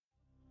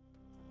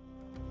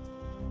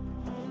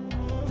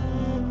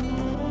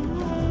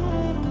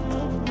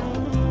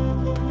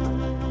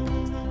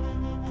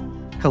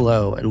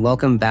Hello, and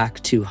welcome back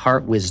to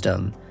Heart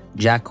Wisdom,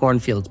 Jack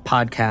Kornfield's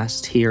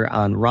podcast here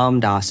on Ram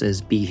Dass's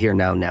Be Here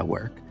Now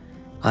network.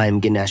 I'm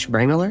Ganesh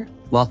Bremiller,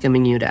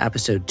 welcoming you to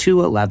episode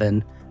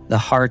 211, The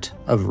Heart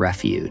of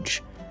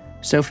Refuge.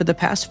 So for the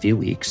past few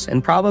weeks,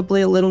 and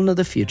probably a little into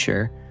the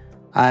future,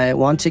 I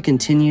want to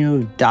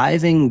continue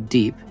diving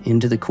deep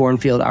into the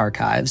Kornfield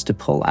archives to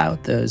pull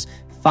out those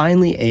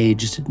finely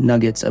aged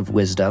nuggets of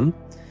wisdom.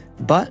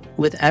 But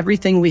with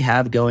everything we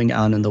have going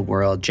on in the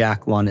world,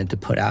 Jack wanted to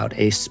put out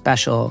a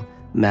special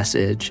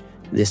message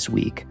this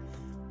week.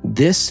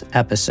 This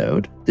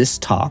episode, this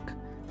talk,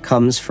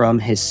 comes from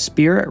his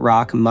Spirit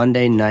Rock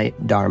Monday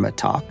Night Dharma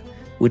talk,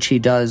 which he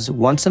does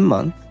once a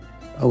month,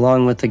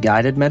 along with the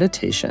guided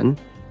meditation,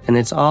 and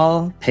it's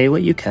all pay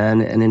what you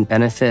can and in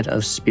benefit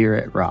of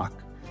Spirit Rock.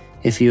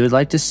 If you would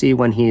like to see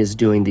when he is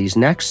doing these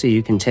next so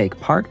you can take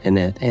part in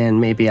it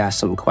and maybe ask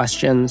some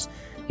questions,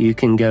 you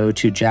can go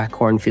to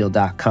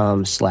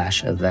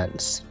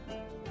jackkornfield.com/events.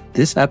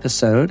 This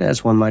episode,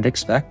 as one might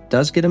expect,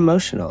 does get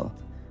emotional.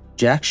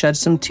 Jack sheds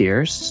some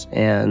tears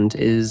and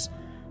is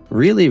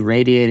really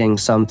radiating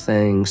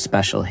something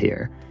special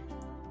here.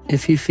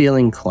 If you feel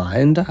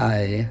inclined,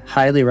 I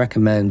highly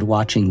recommend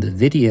watching the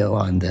video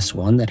on this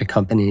one that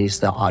accompanies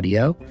the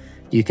audio.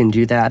 You can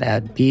do that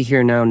at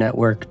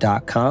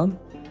BeHereNowNetwork.com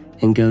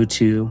and go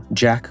to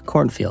Jack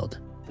Kornfield.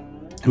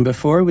 And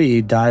before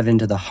we dive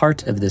into the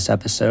heart of this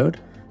episode,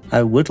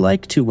 I would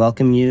like to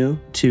welcome you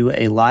to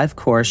a live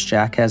course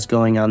Jack has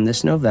going on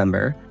this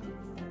November.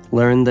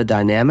 Learn the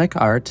dynamic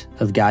art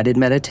of guided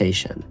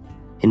meditation,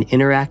 an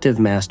interactive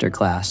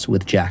masterclass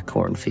with Jack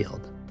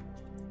Kornfield.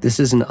 This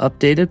is an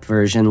updated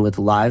version with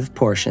live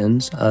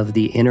portions of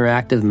the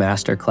interactive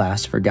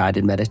masterclass for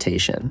guided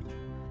meditation.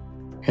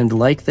 And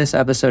like this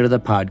episode of the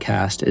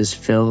podcast, is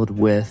filled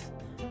with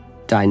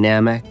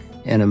dynamic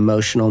and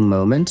emotional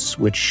moments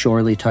which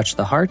surely touch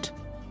the heart.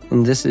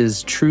 And this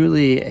is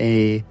truly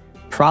a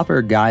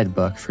proper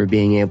guidebook for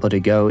being able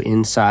to go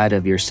inside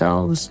of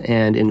yourselves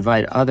and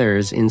invite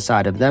others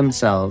inside of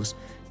themselves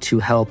to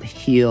help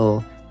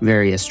heal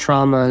various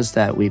traumas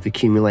that we've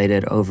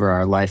accumulated over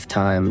our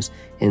lifetimes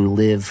and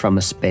live from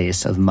a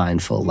space of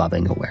mindful,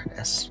 loving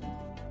awareness.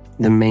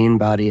 The main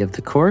body of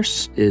the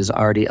course is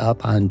already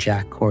up on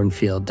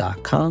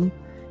jackkornfield.com,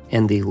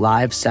 and the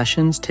live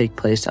sessions take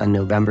place on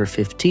November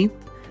 15th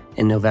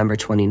and November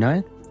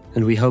 29th,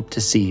 and we hope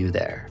to see you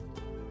there.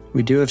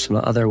 We do have some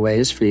other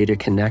ways for you to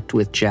connect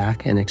with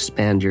Jack and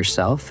expand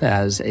yourself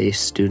as a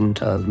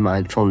student of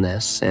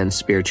mindfulness and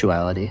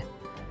spirituality.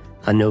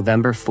 On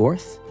November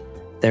 4th,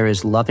 there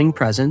is Loving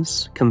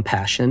Presence,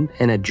 Compassion,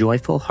 and a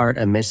Joyful Heart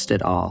Amidst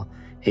It All,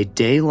 a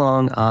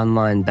day-long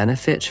online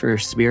benefit for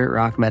Spirit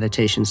Rock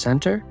Meditation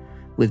Center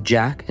with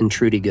Jack and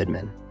Trudy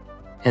Goodman.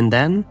 And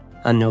then,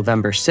 on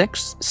November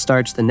 6th,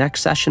 starts the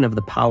next session of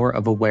the Power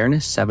of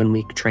Awareness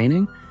 7-week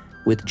training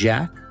with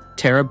Jack,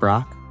 Tara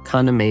Brock,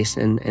 Conda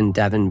Mason, and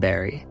Devin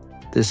Barry.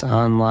 This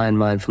online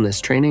mindfulness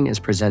training is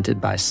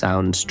presented by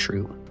Sounds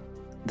True.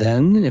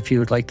 Then, if you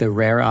would like the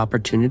rare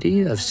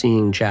opportunity of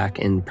seeing Jack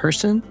in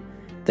person,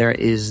 there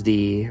is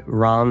the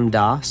Ram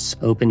Dass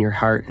Open Your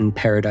Heart in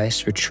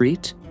Paradise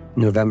Retreat,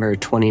 November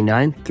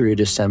 29th through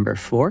December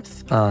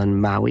 4th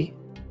on Maui.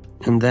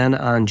 And then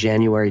on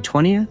January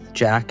 20th,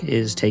 Jack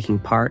is taking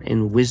part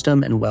in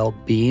Wisdom and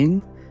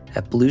Well-Being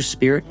at Blue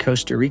Spirit,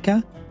 Costa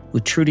Rica,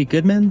 with Trudy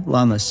Goodman,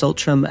 Lama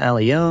Sultram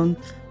Alion,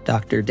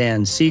 Dr.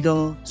 Dan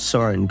Siegel,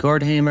 Soren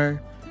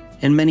Gordhamer,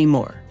 and many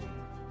more.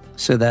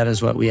 So that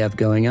is what we have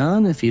going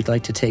on. If you'd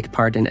like to take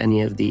part in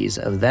any of these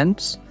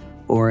events,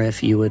 or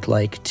if you would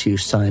like to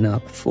sign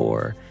up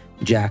for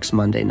Jack's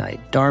Monday Night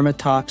Dharma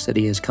talks that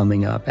he is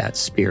coming up at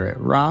Spirit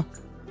Rock,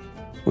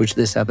 which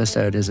this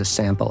episode is a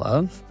sample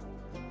of,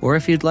 or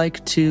if you'd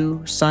like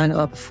to sign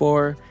up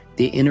for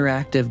the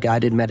interactive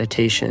guided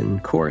meditation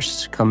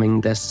course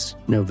coming this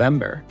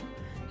November,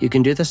 you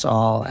can do this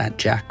all at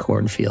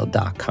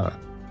jackkornfield.com.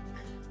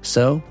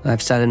 So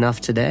I've said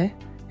enough today,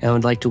 and I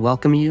would like to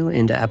welcome you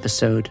into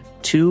episode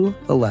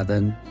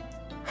 211,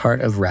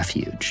 Heart of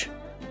Refuge.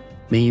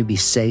 May you be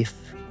safe.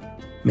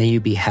 May you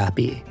be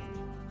happy.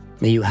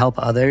 May you help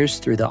others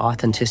through the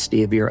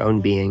authenticity of your own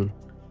being,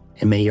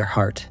 and may your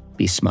heart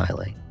be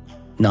smiling.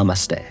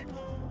 Namaste.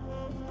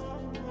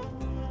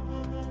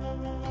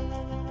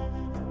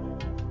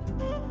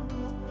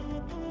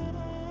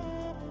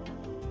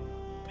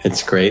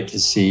 It's great to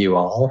see you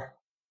all.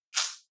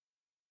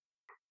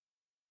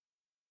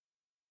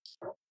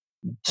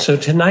 So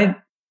tonight,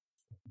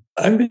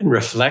 I've been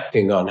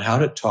reflecting on how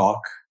to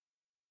talk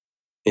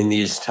in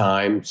these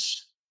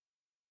times.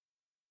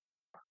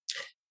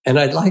 And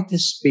I'd like to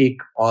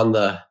speak on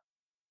the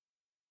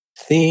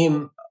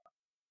theme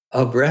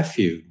of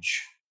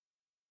refuge.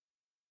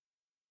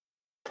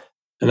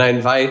 And I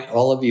invite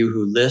all of you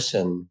who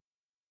listen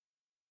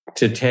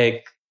to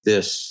take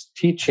this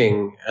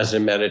teaching as a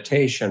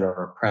meditation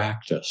or a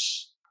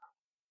practice.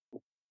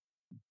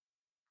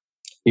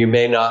 You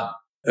may not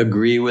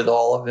agree with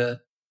all of it,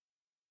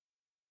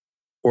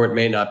 or it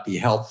may not be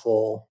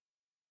helpful.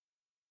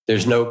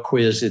 There's no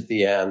quiz at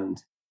the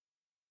end.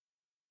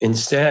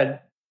 Instead,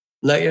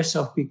 let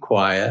yourself be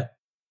quiet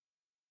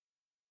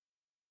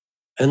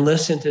and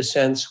listen to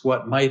sense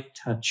what might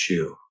touch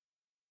you,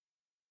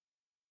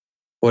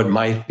 what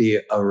might be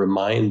a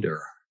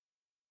reminder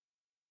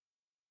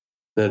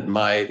that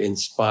might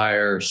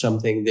inspire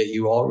something that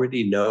you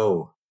already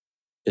know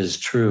is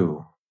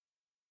true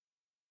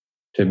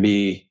to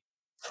be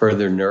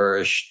further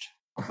nourished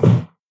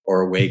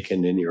or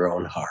awakened in your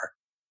own heart.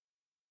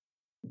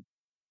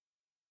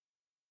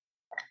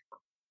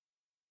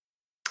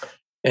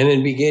 And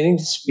in beginning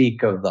to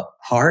speak of the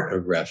heart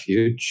of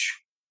refuge,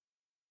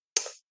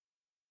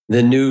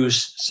 the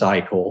news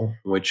cycle,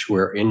 which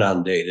we're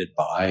inundated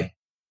by,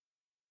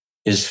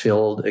 is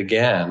filled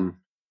again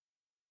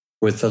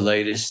with the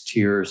latest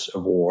tears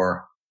of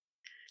war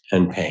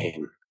and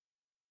pain.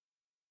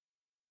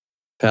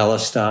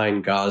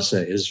 Palestine,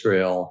 Gaza,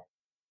 Israel,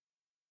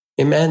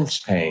 immense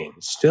pain,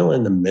 still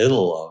in the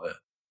middle of it.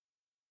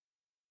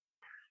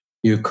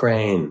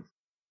 Ukraine,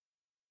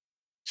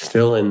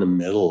 still in the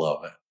middle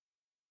of it.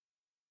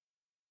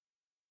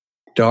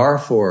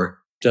 Darfur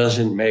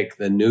doesn't make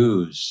the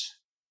news,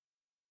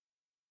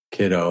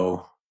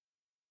 kiddo,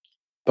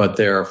 but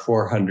there are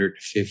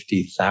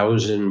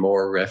 450,000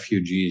 more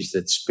refugees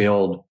that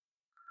spilled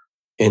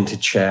into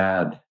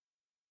Chad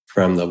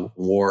from the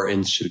war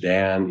in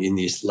Sudan in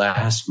these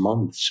last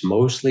months,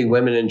 mostly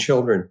women and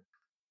children,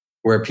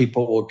 where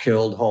people were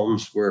killed,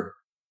 homes were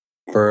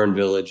burned,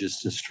 villages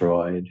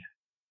destroyed.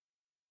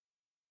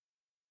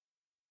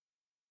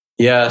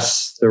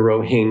 Yes, the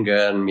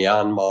Rohingya and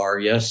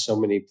Myanmar, yes, so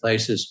many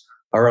places.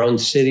 Our own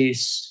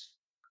cities,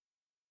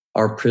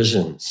 our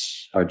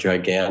prisons, our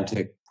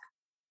gigantic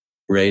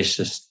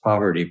racist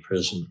poverty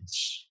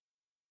prisons.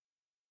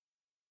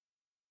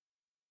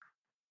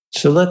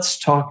 So let's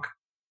talk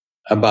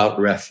about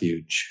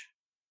refuge.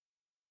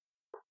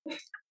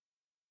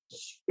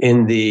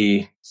 In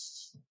the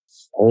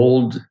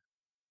old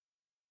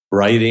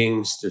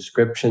writings,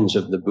 descriptions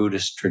of the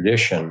Buddhist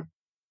tradition,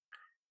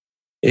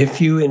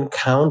 if you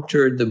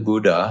encountered the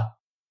Buddha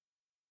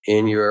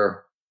in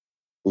your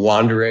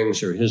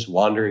wanderings or his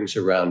wanderings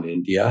around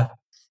India,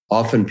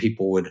 often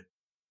people would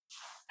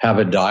have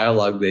a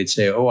dialogue. They'd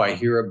say, "Oh, I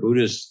hear a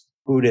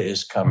Buddha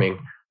is coming.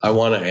 I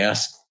want to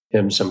ask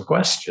him some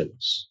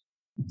questions."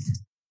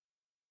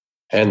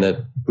 And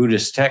the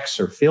Buddhist texts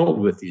are filled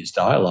with these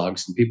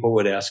dialogues, and people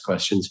would ask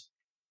questions.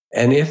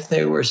 And if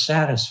they were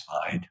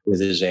satisfied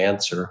with his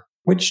answer,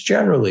 which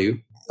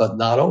generally, but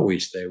not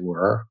always they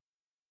were,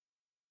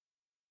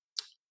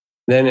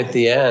 then at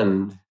the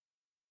end,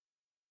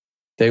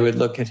 they would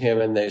look at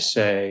him and they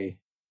say,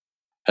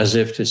 as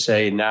if to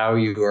say, "Now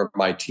you are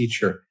my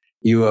teacher.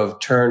 You have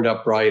turned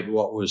upright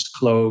what was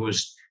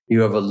closed.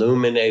 You have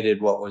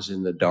illuminated what was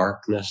in the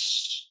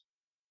darkness.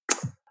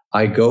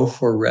 I go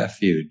for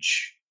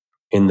refuge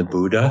in the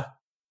Buddha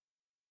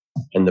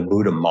and the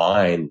Buddha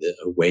mind, the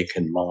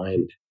awakened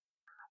mind.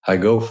 I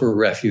go for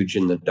refuge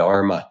in the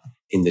Dharma,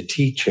 in the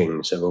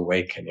teachings of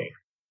awakening.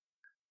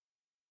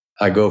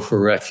 I go for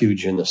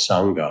refuge in the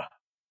Sangha,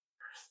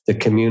 the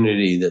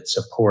community that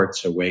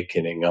supports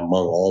awakening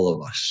among all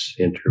of us,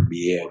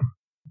 interbeing.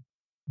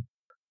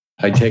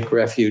 I take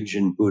refuge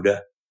in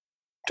Buddha,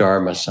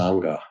 Dharma,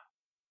 Sangha."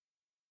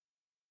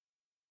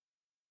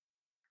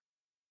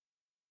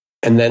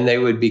 And then they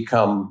would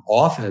become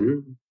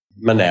often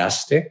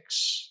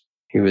monastics.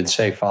 He would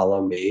say,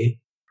 "Follow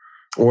me,"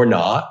 or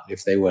not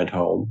if they went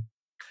home.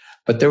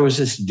 But there was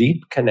this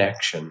deep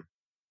connection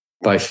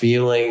by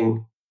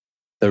feeling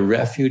the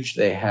refuge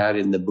they had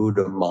in the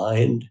Buddha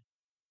mind,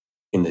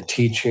 in the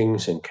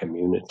teachings and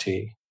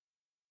community.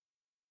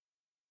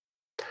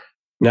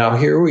 Now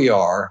here we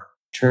are,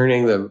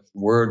 turning the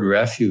word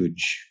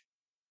refuge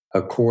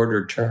a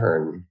quarter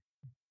turn.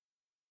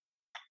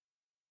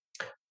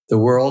 The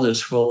world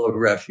is full of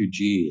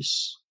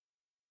refugees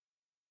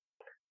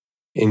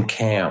in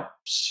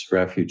camps,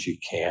 refugee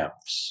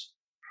camps,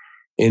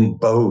 in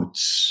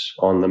boats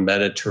on the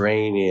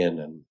Mediterranean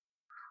and,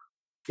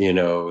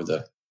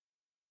 the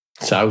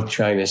South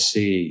China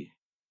Sea,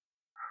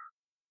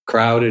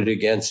 crowded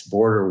against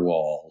border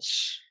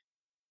walls.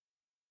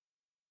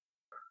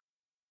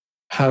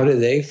 How do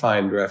they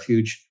find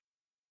refuge?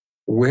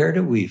 Where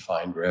do we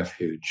find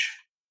refuge?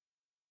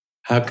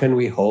 How can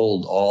we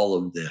hold all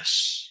of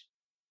this?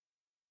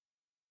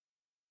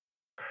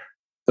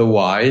 The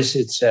wise,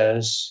 it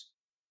says,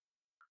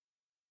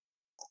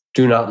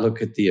 do not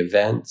look at the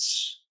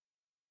events,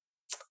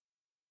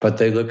 but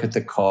they look at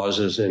the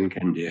causes and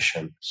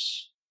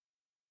conditions.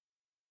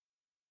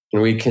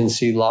 And we can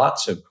see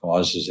lots of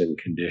causes and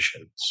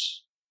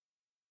conditions.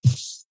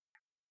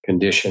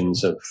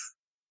 Conditions of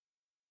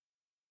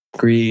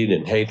greed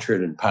and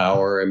hatred and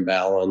power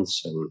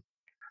imbalance and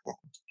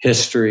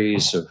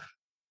histories of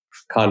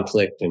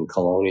conflict and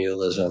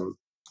colonialism,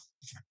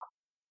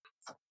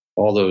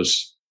 all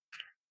those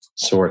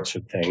sorts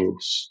of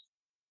things.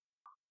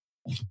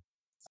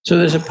 So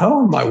there's a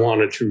poem I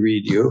wanted to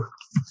read you,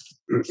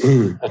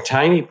 a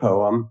tiny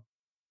poem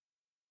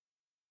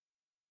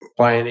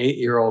by an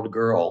 8-year-old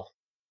girl.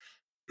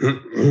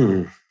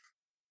 And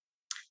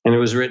it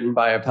was written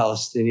by a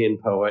Palestinian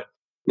poet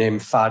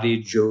named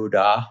Fadi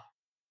Joda.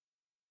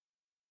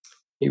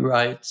 He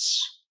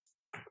writes,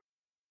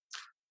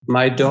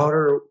 "My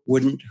daughter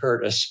wouldn't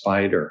hurt a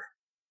spider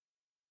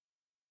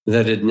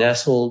that had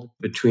nestled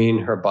between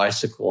her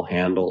bicycle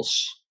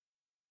handles.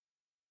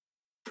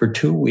 For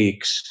 2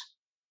 weeks,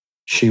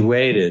 she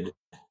waited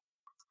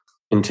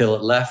until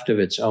it left of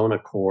its own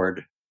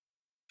accord.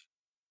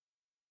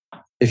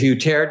 If you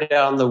tear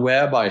down the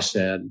web," I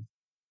said,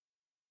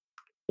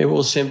 "it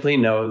will simply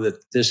know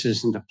that this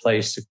isn't a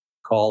place to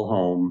call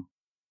home,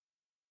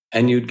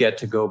 and you'd get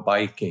to go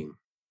biking."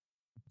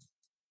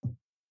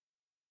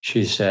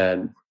 She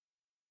said,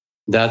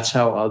 "That's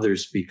how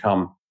others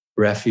become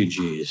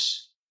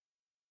refugees,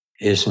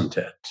 isn't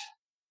it?"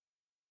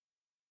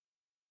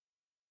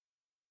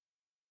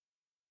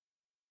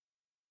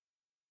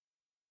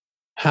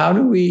 How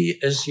do we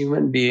as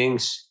human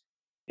beings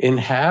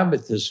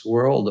inhabit this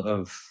world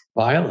of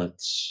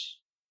violence?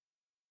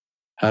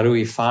 How do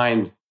we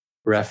find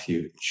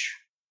refuge?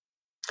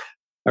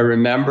 I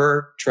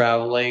remember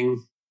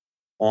traveling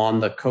on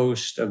the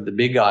coast of the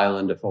big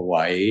island of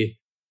Hawaii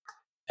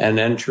and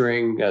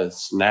entering a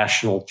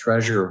national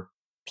treasure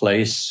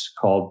place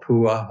called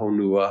Pua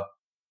Honua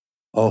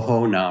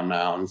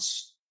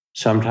Ohonaunau,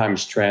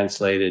 sometimes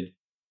translated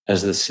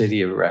as the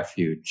city of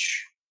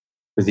refuge,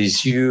 with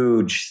these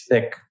huge,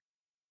 thick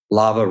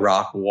lava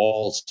rock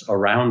walls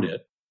around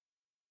it,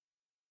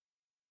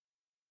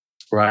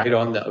 right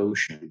on the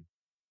ocean.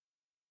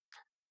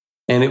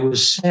 And it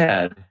was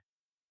said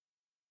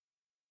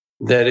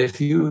that if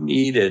you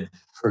needed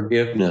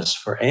forgiveness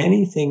for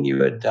anything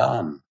you had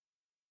done,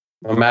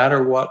 no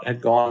matter what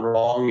had gone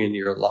wrong in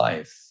your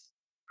life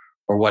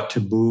or what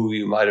taboo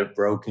you might have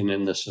broken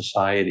in the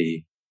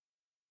society,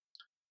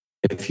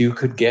 if you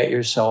could get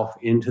yourself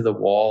into the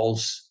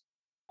walls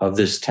of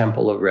this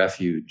temple of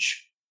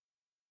refuge,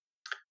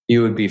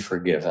 you would be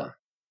forgiven.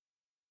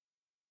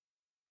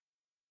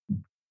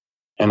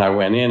 And I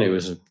went in, it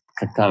was a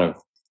kind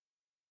of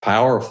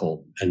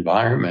powerful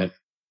environment.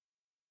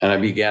 And I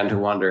began to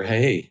wonder,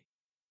 hey,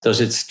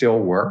 does it still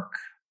work?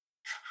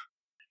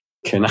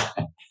 Can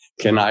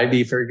I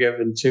be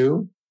forgiven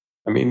too?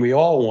 I mean, we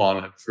all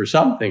want it for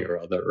something or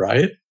other,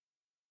 right?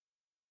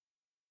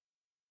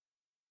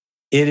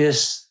 It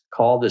is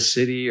called the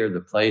city or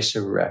the place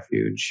of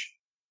refuge.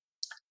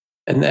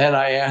 And then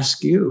I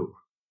ask you,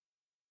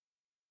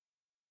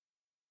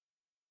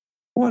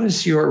 what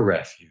is your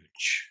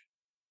refuge?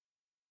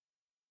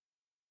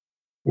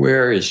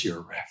 Where is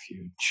your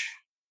refuge?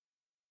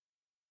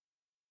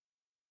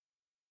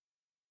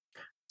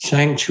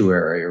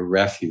 Sanctuary or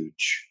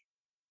refuge.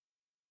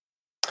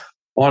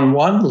 On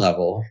one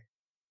level,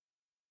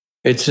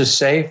 it's a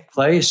safe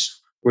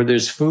place where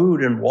there's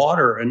food and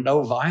water and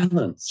no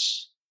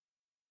violence.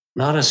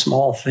 Not a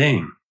small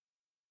thing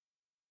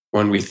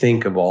when we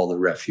think of all the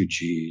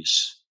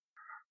refugees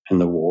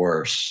and the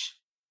wars.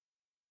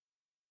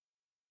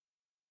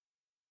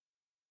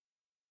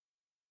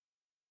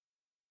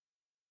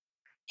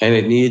 And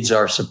it needs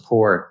our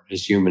support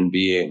as human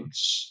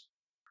beings,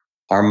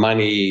 our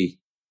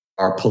money,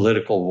 our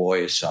political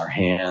voice, our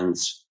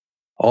hands,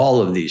 all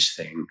of these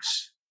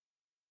things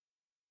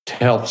to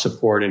help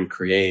support and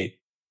create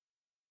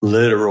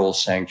literal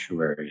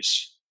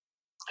sanctuaries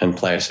and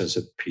places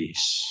of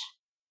peace.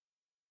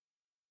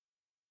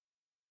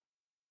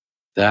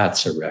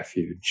 That's a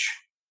refuge.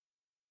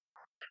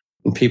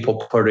 And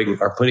people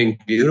are putting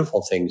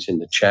beautiful things in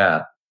the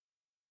chat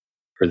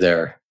for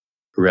their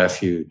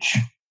refuge.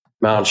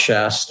 Mount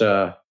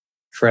Shasta,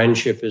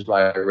 friendship is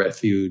my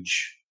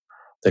refuge.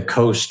 The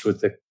coast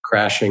with the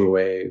crashing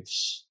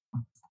waves.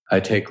 I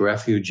take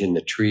refuge in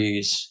the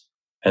trees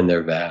and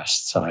their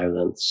vast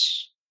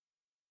silence.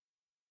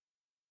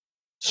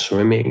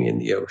 Swimming in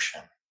the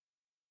ocean.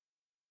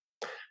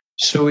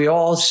 So we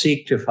all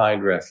seek to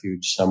find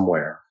refuge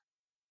somewhere.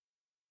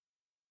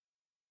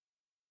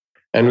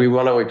 And we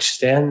want to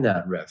extend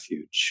that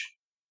refuge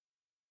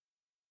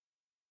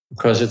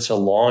because it's a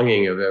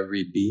longing of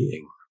every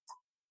being.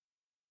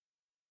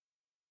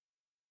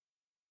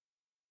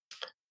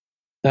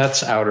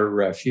 That's outer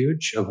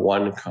refuge of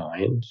one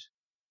kind.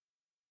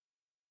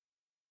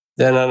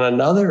 Then on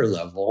another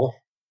level,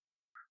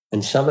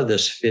 and some of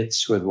this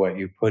fits with what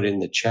you put in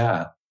the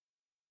chat,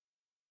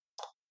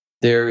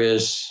 there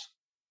is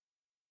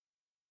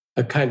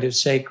a kind of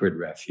sacred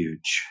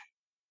refuge.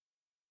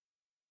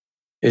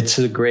 It's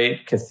the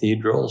great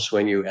cathedrals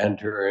when you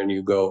enter and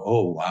you go,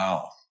 oh,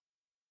 wow,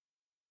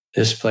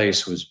 this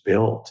place was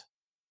built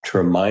to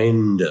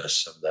remind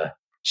us of the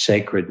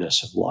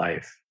sacredness of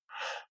life.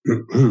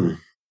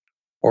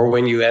 Or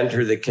when you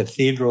enter the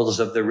cathedrals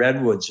of the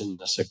redwoods and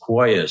the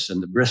sequoias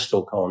and the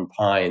bristlecone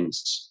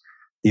pines,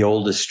 the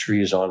oldest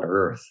trees on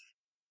earth,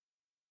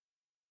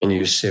 and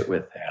you sit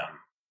with them.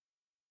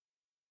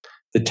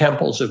 The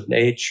temples of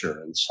nature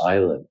and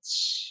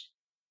silence.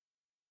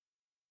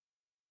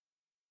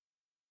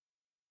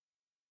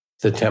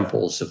 The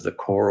temples of the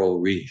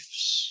coral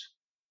reefs.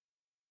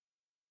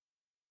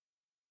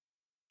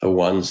 The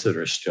ones that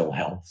are still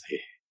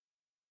healthy.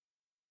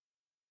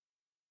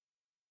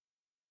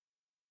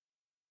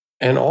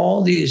 And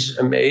all these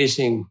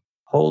amazing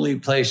holy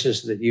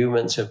places that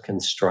humans have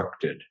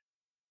constructed,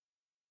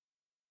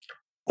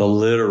 the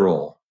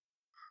literal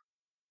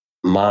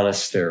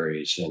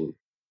monasteries and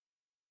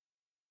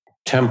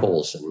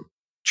temples and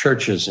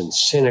churches and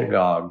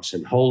synagogues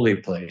and holy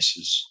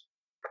places.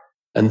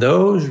 And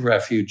those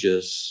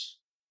refuges,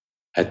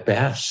 at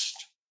best,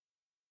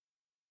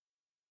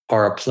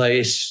 are a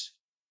place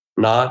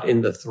not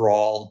in the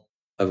thrall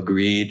of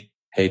greed,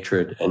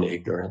 hatred, and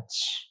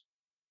ignorance.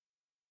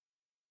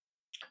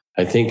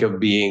 I think of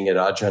being at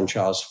Ajahn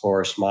Chah's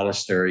Forest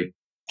Monastery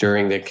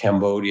during the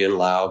Cambodian,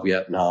 Lao,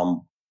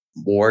 Vietnam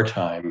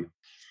wartime,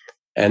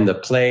 and the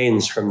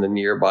planes from the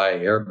nearby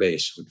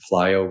airbase would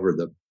fly over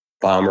the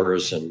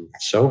bombers and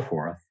so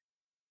forth.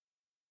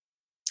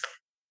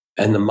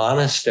 And the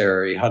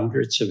monastery,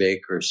 hundreds of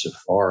acres of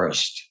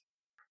forest,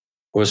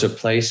 was a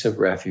place of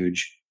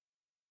refuge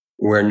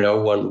where no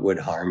one would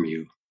harm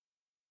you.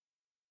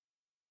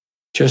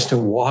 Just to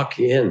walk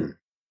in,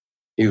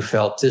 you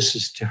felt this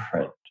is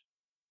different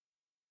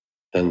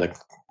than the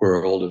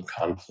world of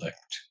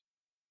conflict.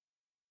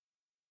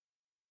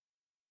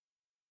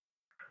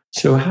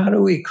 So how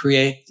do we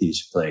create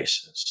these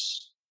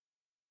places?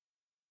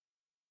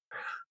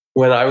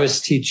 When I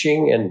was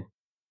teaching in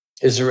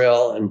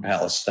Israel and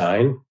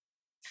Palestine,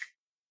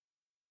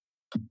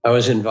 I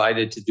was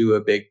invited to do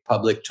a big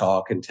public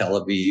talk in Tel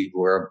Aviv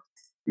where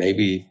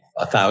maybe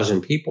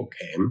 1,000 people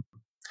came.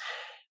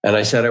 And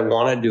I said, I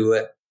want to do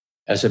it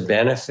as a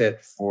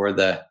benefit for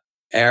the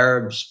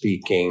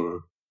Arab-speaking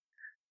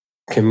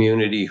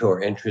community who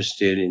are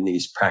interested in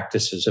these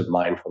practices of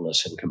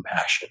mindfulness and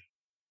compassion.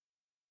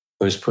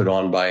 It was put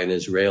on by an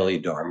Israeli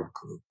Dharma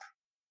group.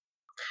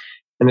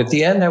 And at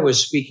the end, I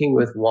was speaking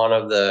with one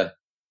of the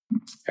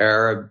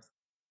Arab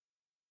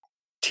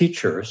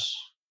teachers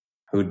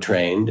who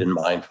trained in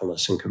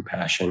mindfulness and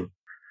compassion.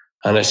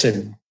 And I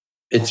said,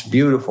 it's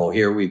beautiful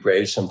here. We've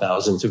raised some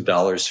thousands of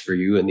dollars for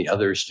you and the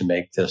others to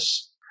make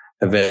this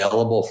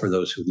available for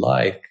those who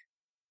like.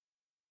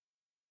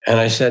 And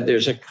I said,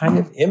 there's a kind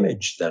of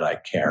image that I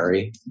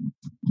carry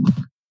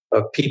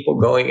of people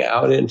going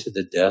out into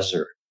the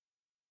desert,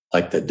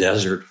 like the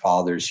desert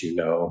fathers, you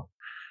know,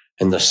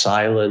 and the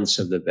silence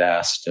of the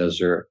vast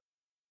desert.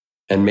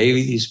 And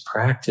maybe these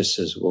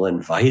practices will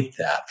invite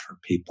that for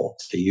people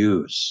to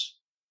use.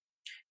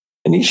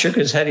 And he shook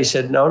his head. He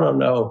said,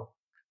 no.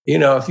 You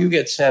know, if you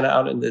get sent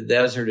out in the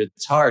desert,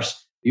 it's harsh.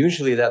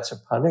 Usually that's a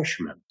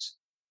punishment.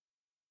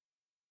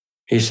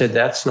 He said,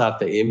 that's not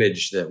the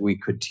image that we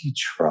could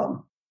teach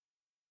from.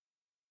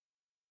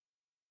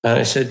 And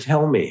I said,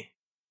 tell me,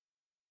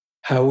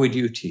 how would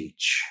you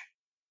teach?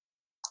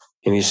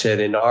 And he said,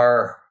 in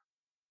our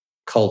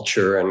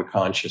culture and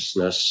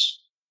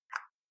consciousness,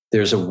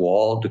 there's a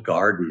walled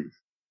garden.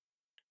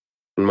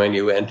 And when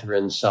you enter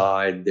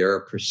inside, there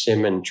are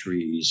persimmon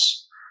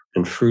trees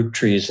and fruit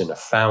trees and a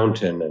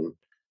fountain and,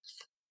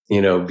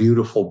 you know,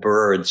 beautiful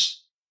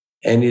birds.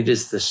 And it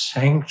is the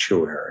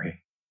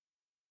sanctuary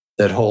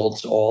that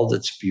holds all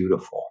that's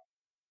beautiful.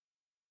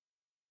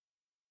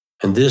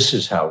 And this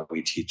is how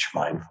we teach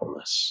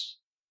mindfulness,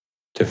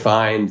 to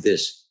find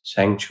this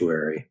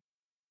sanctuary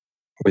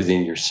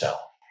within yourself.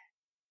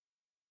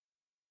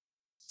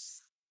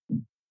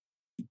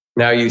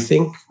 Now you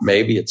think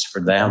maybe it's for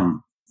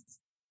them,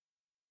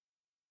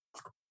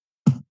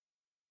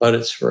 but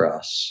it's for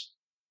us.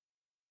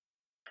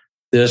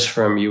 This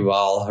from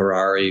Yuval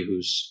Harari,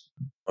 who's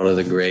one of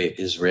the great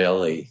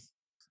Israeli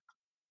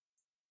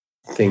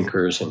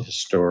thinkers and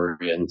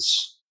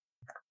historians.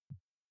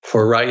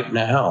 For right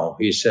now,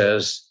 he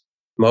says,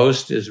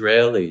 most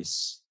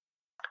Israelis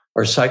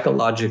are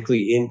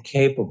psychologically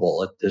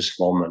incapable at this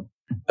moment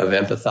of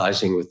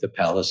empathizing with the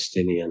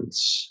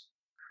Palestinians.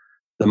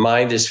 The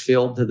mind is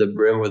filled to the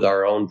brim with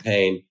our own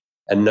pain,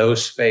 and no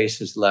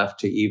space is left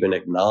to even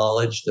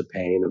acknowledge the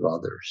pain of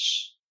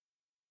others.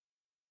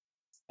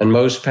 And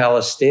most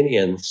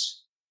Palestinians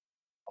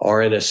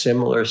are in a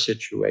similar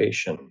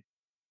situation.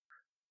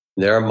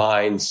 Their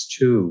minds,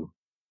 too,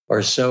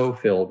 are so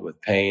filled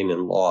with pain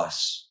and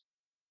loss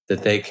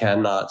that they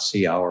cannot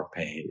see our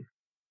pain.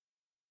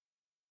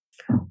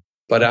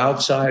 But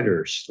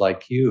outsiders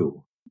like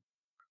you,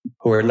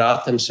 who are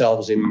not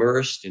themselves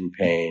immersed in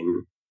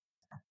pain,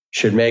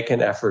 should make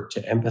an effort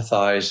to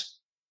empathize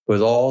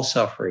with all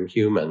suffering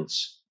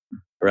humans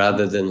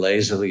rather than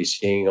lazily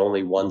seeing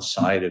only one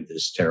side of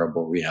this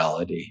terrible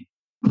reality.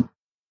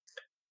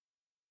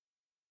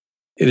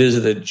 It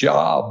is the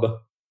job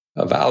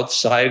of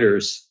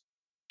outsiders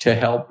to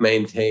help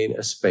maintain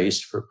a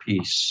space for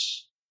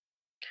peace.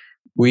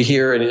 We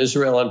here in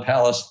Israel and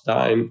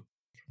Palestine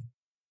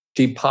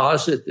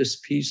deposit this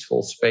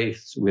peaceful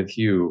space with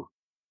you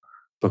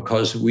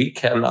because we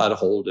cannot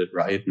hold it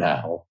right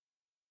now.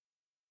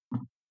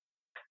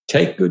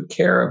 Take good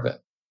care of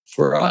it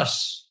for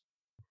us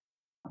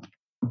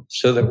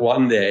so that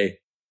one day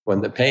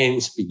when the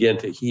pains begin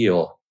to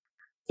heal,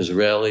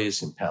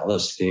 Israelis and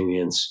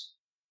Palestinians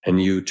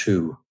and you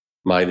too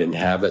might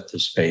inhabit the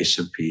space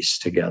of peace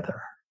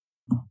together.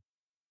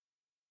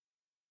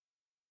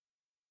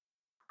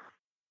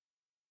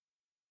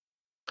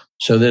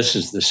 So this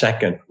is the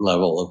second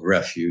level of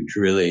refuge,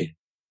 really,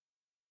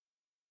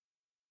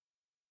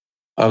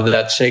 of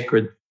that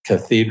sacred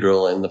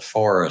cathedral in the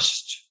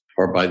forest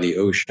or by the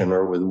ocean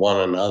or with one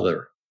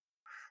another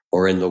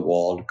or in the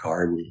walled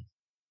garden,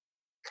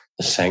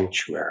 the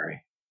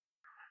sanctuary,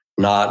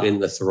 not in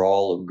the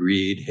thrall of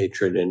greed,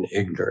 hatred, and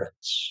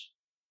ignorance.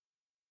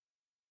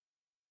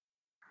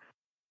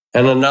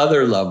 And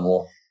another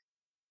level,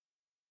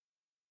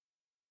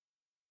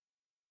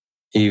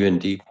 even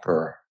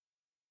deeper,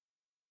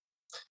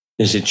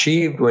 is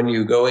achieved when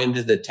you go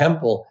into the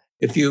temple.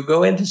 If you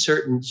go into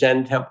certain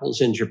Zen temples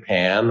in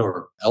Japan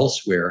or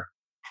elsewhere,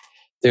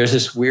 there's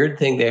this weird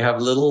thing. They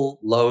have little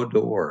low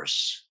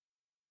doors.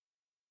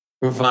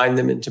 You find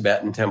them in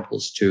Tibetan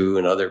temples too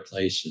and other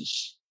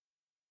places.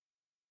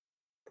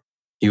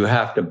 You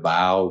have to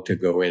bow to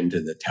go into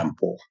the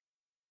temple.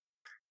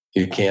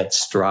 You can't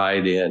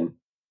stride in.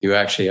 You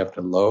actually have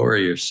to lower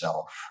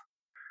yourself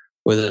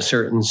with a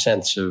certain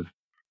sense of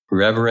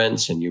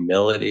reverence and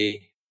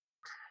humility.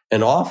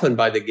 And often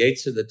by the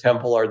gates of the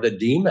temple are the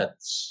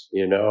demons,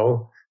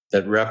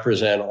 that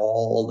represent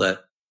all that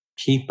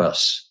keep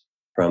us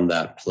from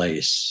that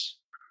place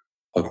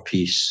of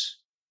peace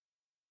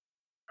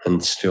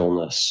and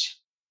stillness.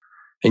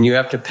 And you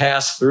have to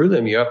pass through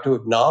them. You have to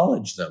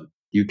acknowledge them.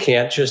 You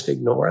can't just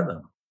ignore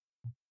them.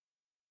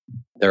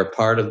 They're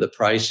part of the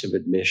price of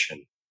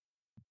admission,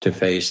 to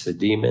face the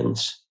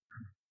demons,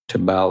 to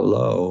bow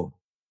low.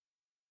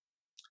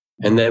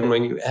 And then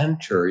when you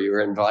enter, you're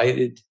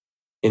invited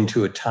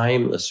into a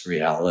timeless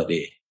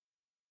reality.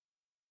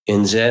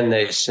 In Zen,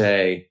 they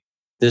say,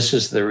 this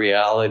is the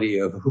reality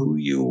of who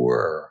you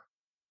were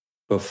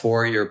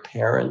before your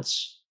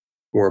parents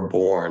were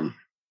born.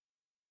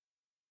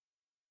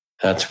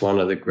 That's one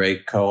of the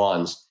great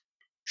koans.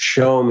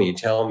 Show me,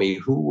 tell me,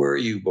 who were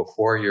you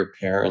before your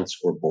parents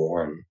were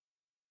born?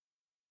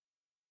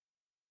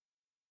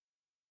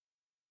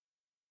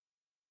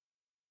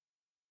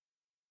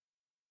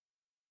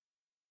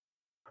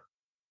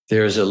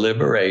 There's a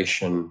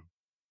liberation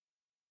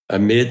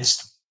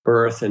amidst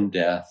birth and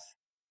death,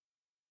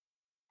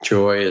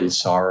 joy and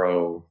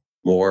sorrow,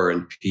 war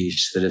and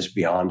peace that is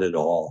beyond it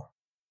all.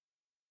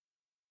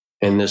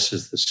 And this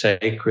is the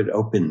sacred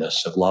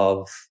openness of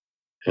love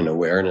and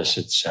awareness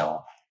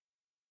itself.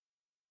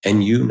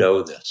 And you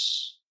know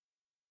this.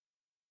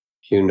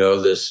 You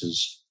know this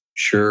as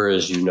sure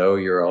as you know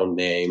your own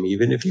name,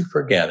 even if you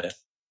forget it.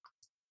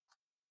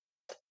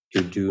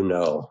 You do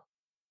know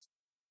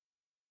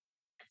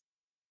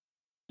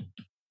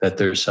that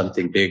there's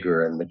something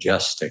bigger and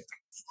majestic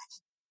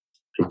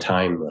and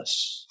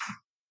timeless.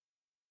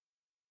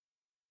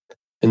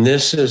 And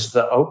this is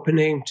the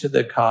opening to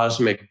the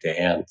cosmic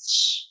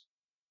dance.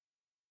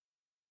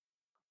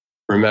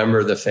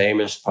 Remember the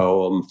famous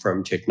poem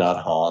from Thich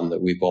Nhat Hanh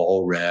that we've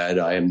all read,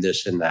 I am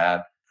this and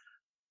that.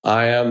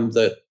 I am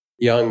the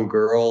young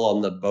girl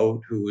on the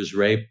boat who was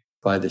raped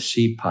by the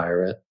sea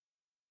pirate.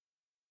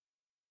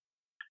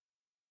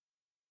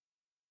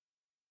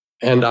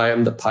 And I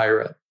am the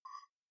pirate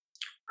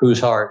whose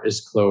heart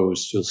is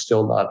closed, so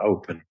still not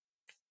open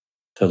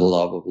to the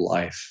love of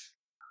life.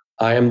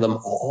 I am them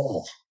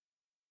all.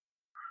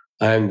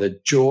 I am the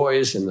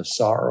joys and the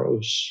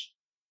sorrows.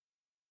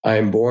 I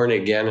am born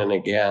again and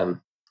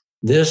again.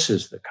 This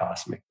is the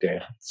cosmic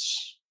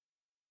dance.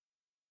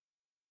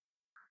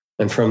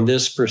 And from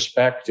this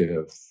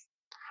perspective,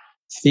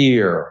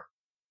 fear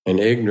and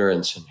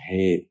ignorance and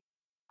hate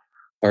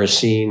are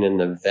seen in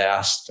the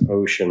vast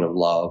ocean of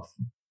love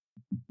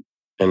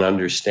and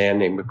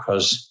understanding,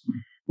 because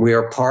we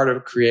are part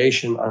of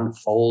creation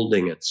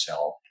unfolding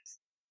itself.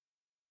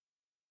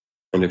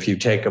 And if you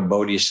take a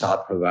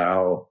bodhisattva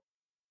vow,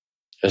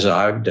 as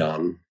I've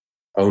done,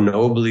 O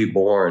nobly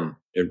born,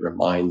 it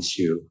reminds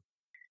you,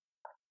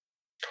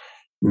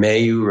 may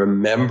you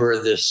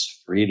remember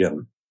this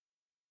freedom,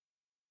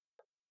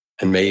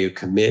 and may you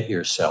commit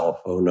yourself,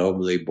 O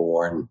nobly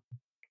born,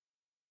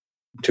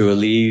 to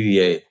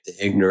alleviate the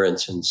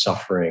ignorance and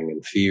suffering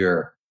and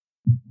fear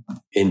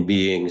in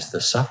beings,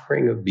 the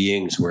suffering of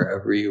beings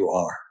wherever you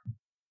are.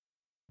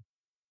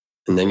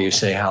 And then you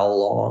say, how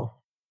long?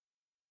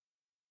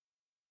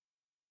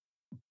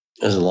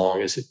 As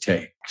long as it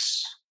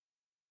takes.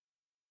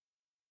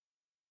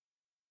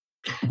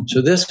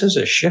 So this is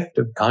a shift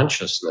of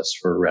consciousness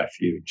for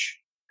refuge.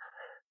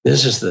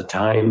 This is the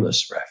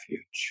timeless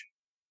refuge.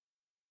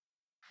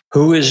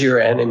 Who is your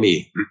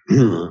enemy?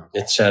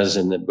 It says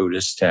in the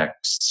Buddhist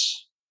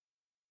texts.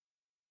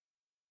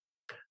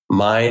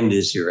 Mind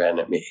is your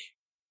enemy.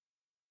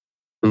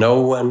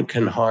 No one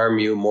can harm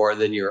you more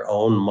than your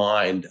own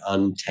mind,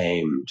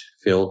 untamed,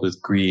 filled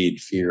with greed,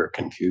 fear,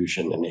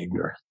 confusion, and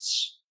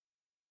ignorance.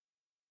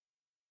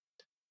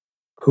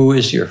 Who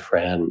is your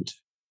friend?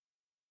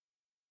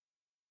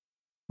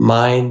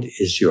 Mind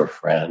is your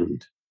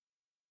friend.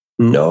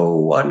 No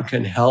one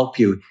can help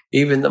you,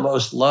 even the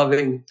most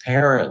loving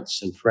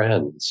parents and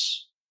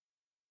friends,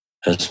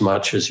 as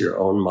much as your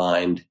own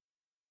mind,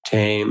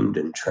 tamed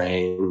and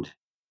trained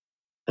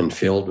and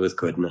filled with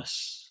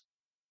goodness.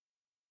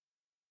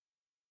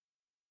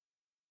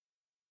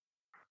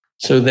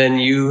 So then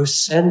you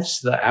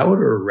sense the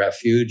outer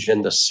refuge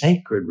and the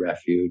sacred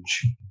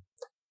refuge,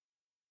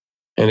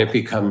 and it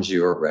becomes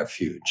your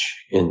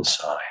refuge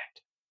inside.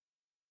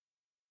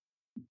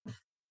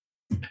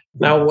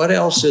 Now, what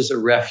else is a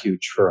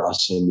refuge for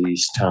us in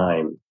these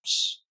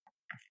times?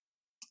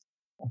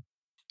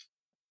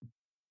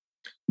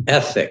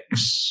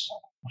 Ethics,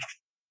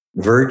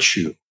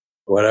 virtue,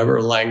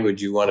 whatever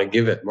language you want to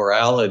give it,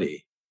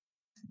 morality.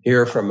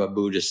 Here from a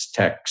Buddhist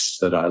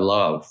text that I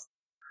love.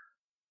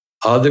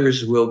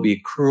 Others will be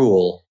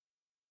cruel.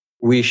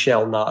 We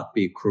shall not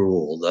be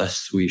cruel,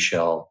 thus we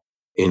shall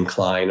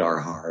incline our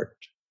heart.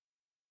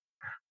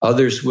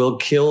 Others will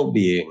kill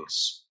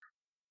beings.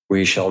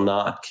 We shall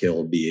not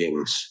kill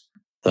beings,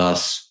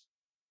 thus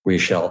we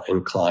shall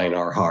incline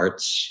our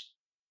hearts.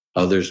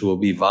 Others will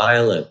be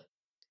violent.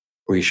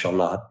 We shall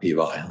not be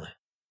violent.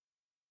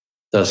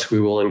 Thus we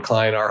will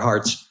incline our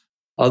hearts.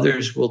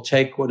 Others will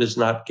take what is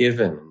not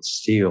given and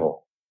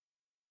steal.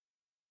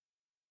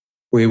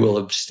 We will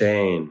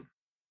abstain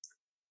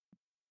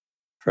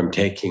from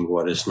taking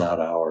what is not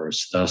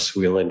ours. Thus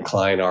we'll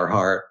incline our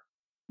heart.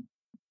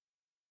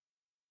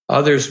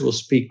 Others will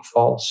speak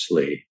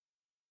falsely.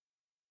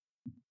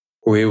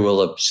 We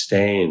will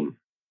abstain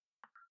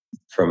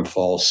from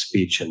false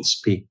speech and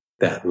speak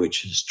that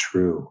which is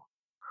true.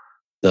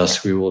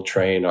 Thus we will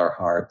train our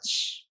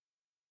hearts.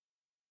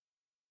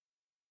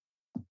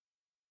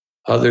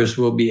 Others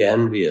will be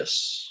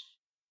envious.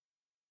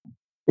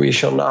 We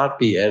shall not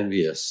be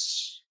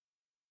envious,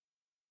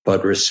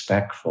 but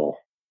respectful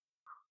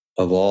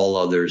of all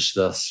others.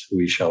 Thus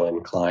we shall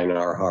incline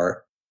our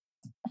heart.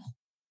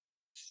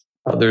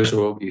 Others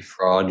will be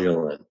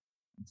fraudulent.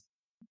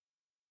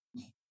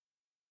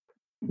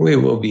 We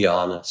will be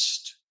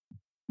honest.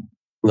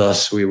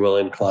 Thus we will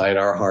incline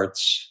our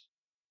hearts.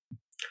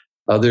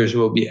 Others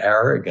will be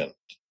arrogant.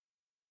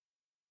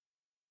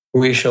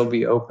 We shall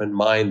be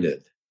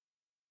open-minded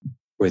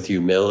with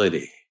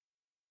humility.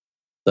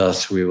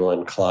 Thus we will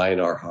incline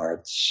our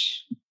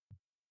hearts.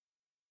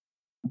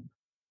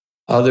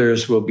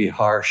 Others will be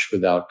harsh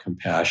without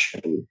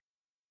compassion.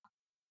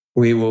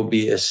 We will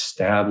be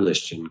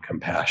established in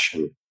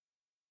compassion.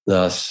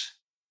 Thus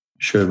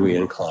should we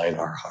incline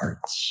our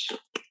hearts.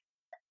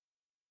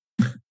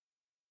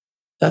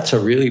 That's a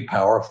really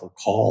powerful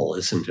call,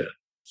 isn't it?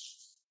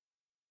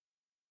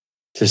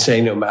 To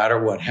say no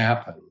matter what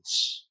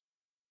happens,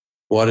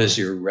 what is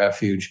your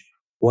refuge?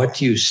 What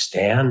do you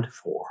stand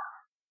for?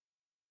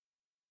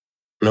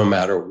 No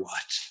matter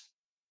what.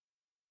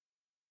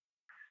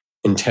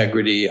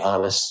 Integrity,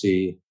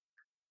 honesty,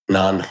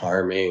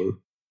 non-harming,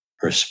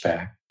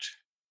 respect.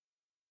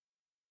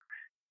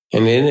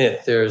 And in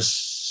it, there's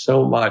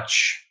so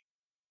much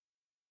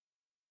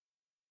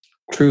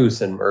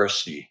truth and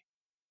mercy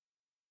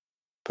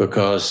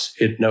because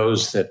it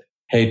knows that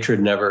hatred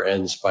never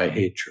ends by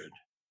hatred,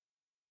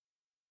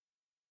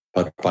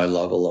 but by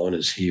love alone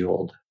is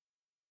healed.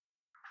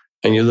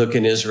 And you look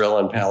in Israel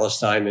and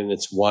Palestine, and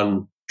it's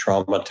one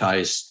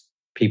traumatized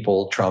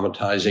people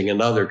traumatizing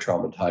another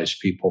traumatized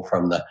people,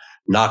 from the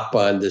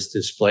Nakba and this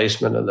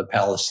displacement of the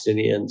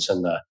Palestinians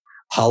and the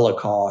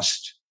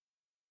Holocaust.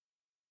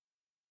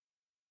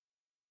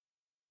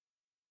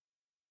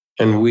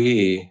 And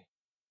we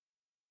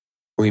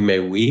may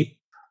weep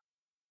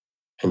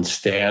and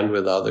stand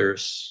with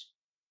others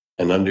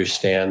and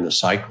understand the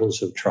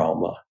cycles of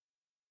trauma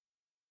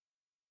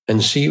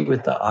and see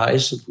with the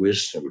eyes of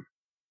wisdom,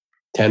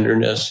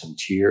 tenderness and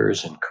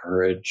tears and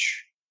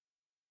courage.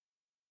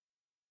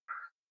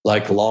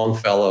 Like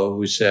Longfellow,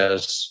 who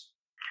says,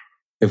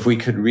 if we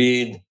could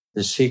read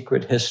the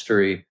secret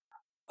history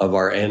of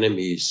our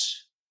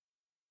enemies,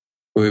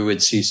 we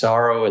would see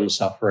sorrow and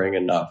suffering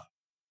enough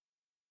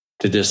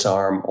to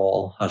disarm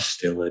all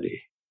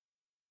hostility.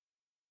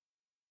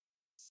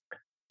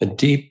 A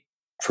deep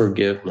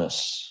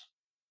forgiveness,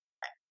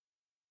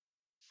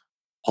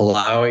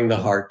 allowing the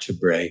heart to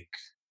break,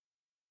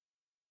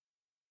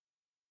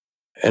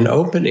 an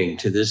opening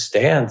to this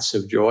dance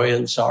of joy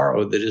and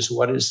sorrow that is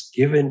what is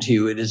given to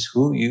you. It is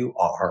who you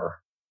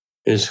are.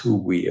 It is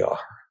who we are.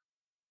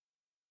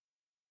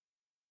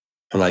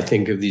 And I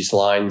think of these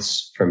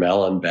lines from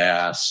Ellen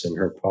Bass in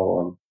her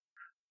poem.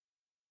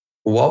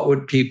 What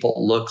would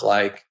people look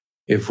like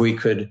if we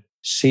could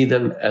see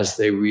them as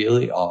they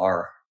really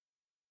are?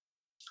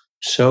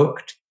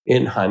 Soaked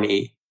in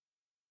honey,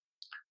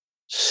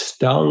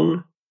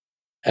 stung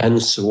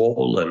and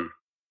swollen,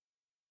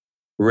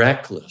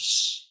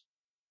 reckless,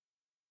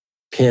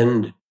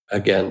 pinned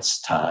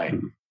against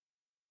time.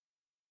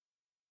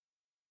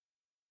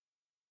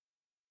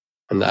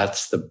 And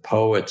that's the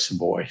poet's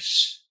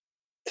voice,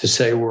 to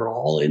say we're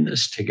all in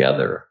this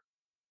together.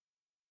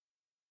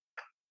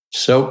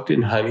 Soaked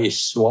in honey,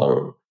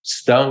 stung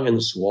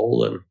and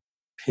swollen,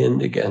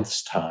 pinned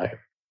against time.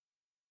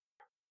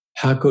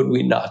 How could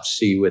we not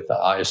see with the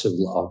eyes of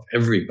love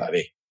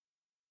everybody?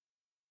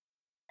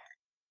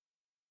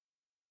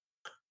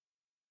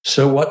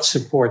 So what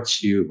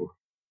supports you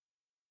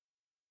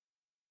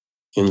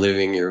in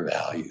living your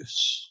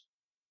values?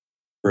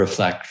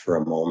 Reflect for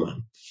a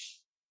moment.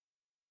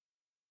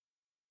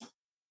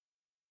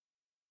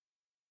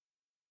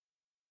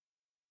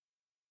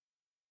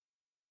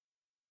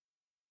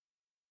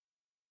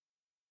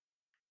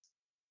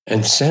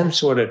 and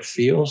sense what it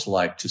feels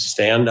like to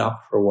stand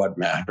up for what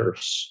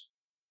matters.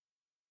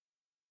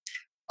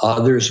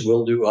 Others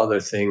will do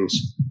other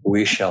things,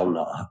 we shall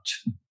not.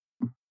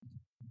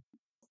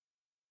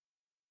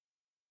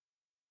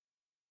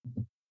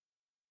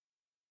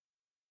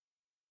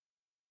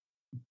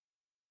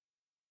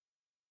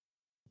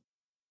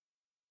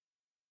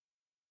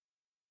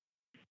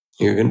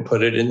 You can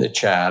put it in the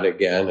chat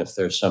again if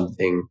there's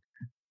something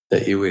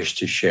that you wish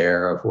to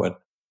share of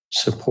what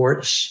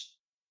supports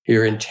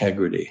your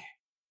integrity,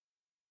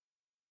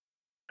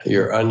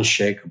 your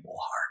unshakable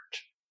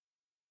heart.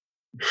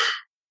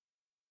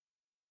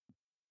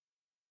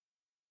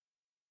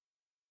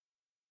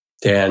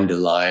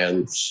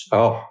 Dandelions.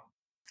 Oh,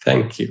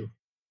 thank you.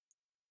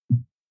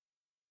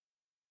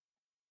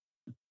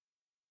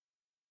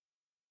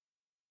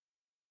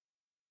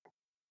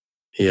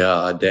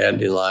 Yeah, a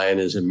dandelion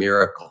is a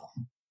miracle.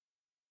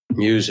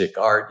 Music,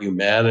 art,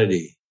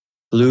 humanity,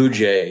 blue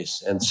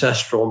jays,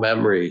 ancestral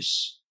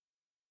memories,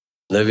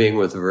 living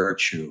with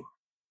virtue.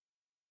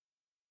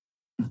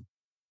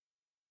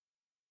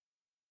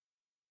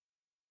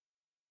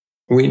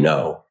 We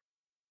know,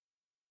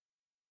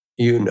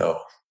 you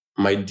know,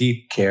 my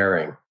deep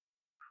caring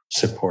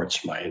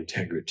supports my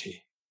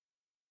integrity.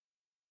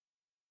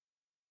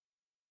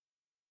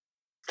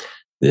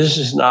 This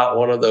is not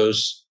one of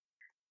those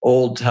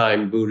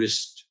old-time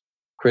Buddhist,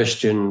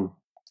 Christian,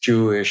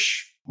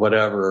 Jewish,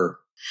 whatever,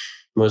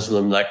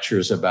 Muslim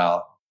lectures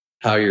about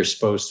how you're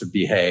supposed to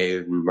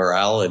behave and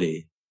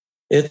morality.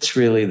 It's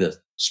really the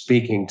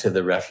speaking to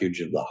the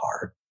refuge of the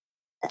heart,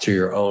 to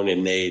your own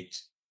innate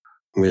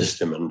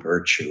wisdom and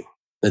virtue.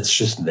 It's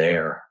just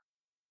there.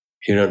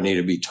 You don't need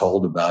to be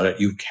told about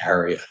it. You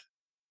carry it.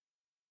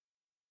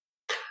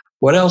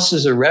 What else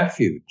is a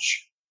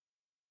refuge?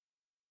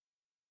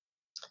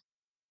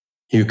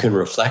 You can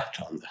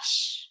reflect on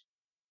this.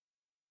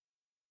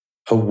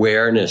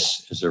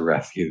 Awareness is a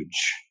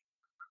refuge.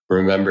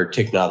 Remember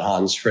Thich Nhat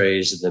Hanh's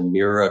phrase, the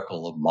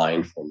miracle of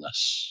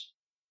mindfulness.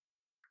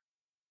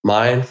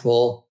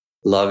 Mindful,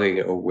 loving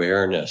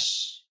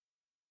awareness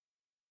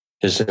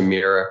is a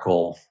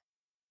miracle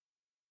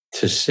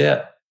to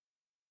sit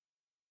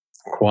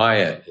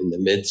quiet in the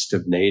midst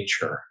of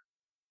nature,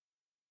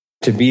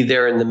 to be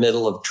there in the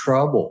middle of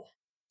trouble,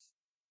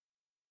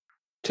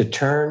 to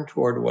turn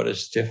toward what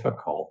is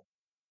difficult,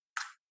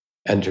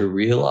 and to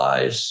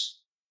realize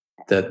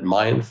that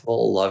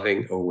mindful,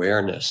 loving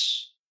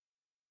awareness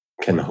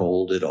can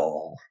hold it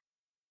all.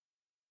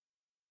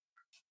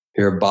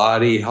 Your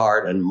body,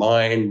 heart, and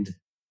mind,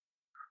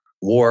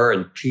 war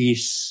and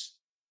peace,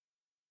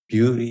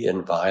 beauty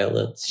and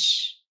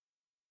violence,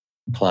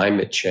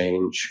 climate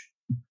change.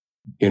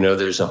 You know,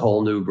 there's a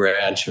whole new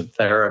branch of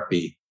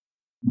therapy,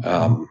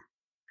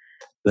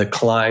 the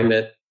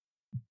Climate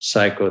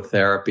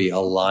Psychotherapy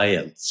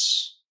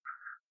Alliance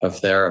of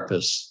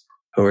therapists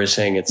who are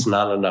saying it's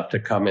not enough to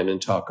come in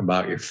and talk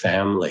about your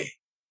family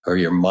or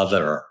your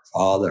mother or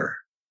father,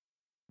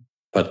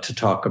 but to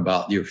talk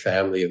about your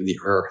family of the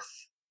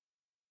earth.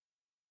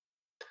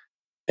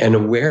 And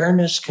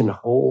awareness can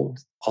hold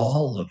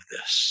all of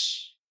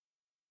this.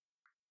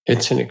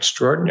 It's an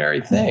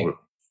extraordinary thing.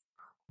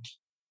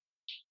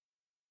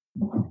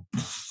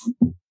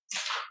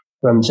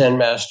 From Zen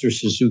Master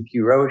Suzuki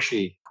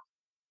Roshi,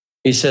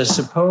 he says,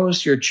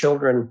 suppose your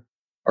children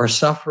are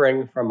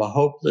suffering from a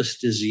hopeless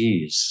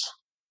disease.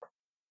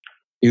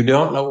 You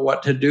don't know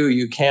what to do.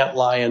 You can't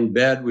lie in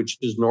bed, which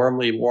is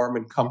normally warm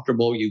and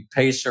comfortable. You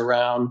pace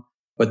around,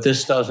 but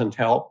this doesn't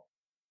help.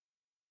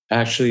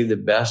 Actually, the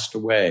best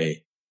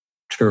way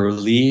to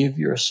relieve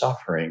your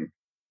suffering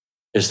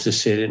is to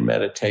sit in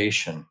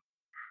meditation,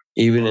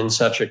 even in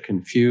such a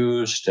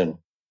confused and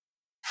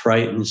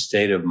frightened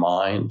state of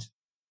mind.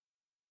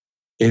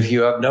 If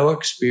you have no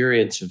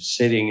experience of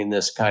sitting in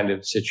this kind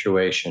of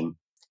situation,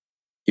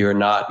 you're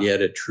not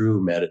yet a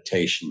true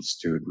meditation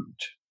student.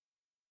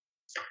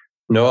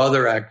 No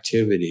other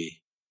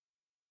activity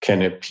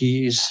can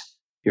appease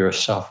your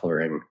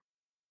suffering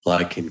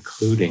like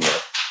including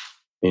it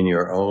in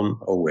your own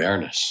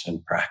awareness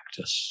and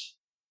practice.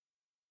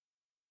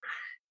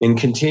 In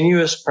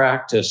continuous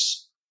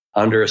practice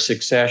under a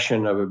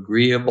succession of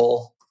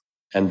agreeable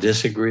and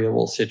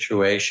disagreeable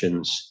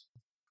situations,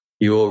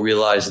 you will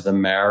realize the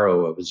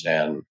marrow of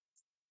Zen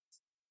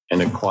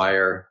and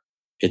acquire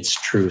its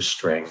true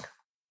strength.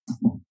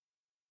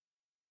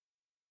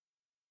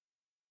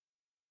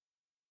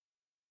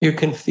 You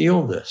can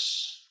feel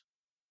this,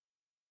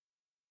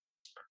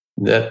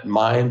 that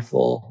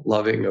mindful,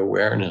 loving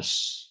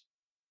awareness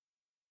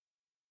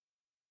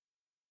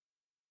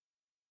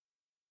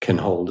can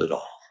hold it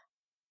all.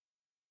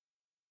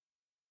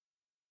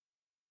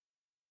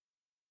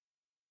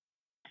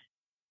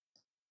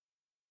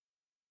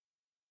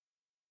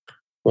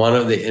 One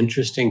of the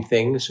interesting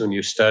things when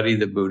you study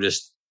the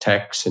Buddhist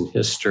texts and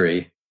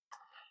history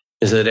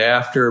is that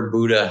after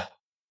Buddha,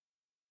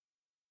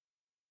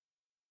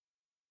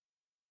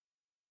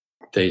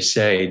 they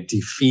say,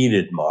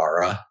 defeated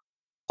Mara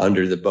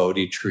under the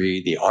Bodhi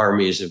tree, the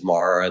armies of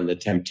Mara and the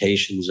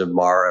temptations of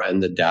Mara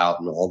and the doubt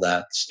and all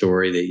that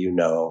story that you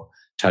know,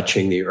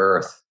 touching the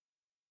earth,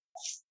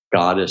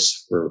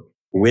 goddess for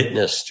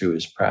witness to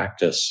his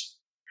practice.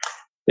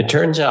 It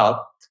turns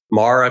out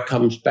Mara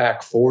comes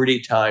back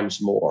 40 times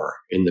more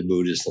in the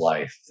Buddha's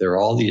life. There are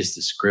all these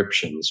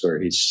descriptions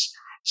where he's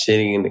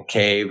sitting in the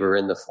cave or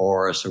in the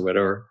forest or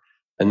whatever.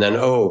 And then,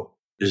 oh,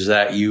 is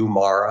that you,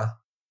 Mara?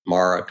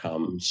 Mara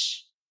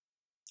comes.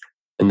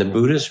 And the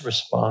Buddha's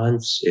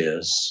response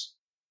is,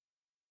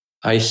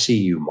 I see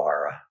you,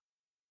 Mara.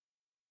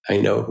 I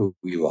know who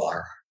you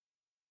are.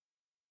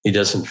 He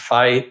doesn't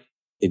fight.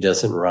 He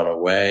doesn't run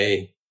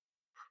away.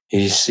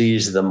 He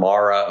sees the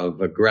Mara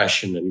of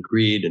aggression and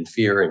greed and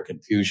fear and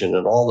confusion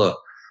and all the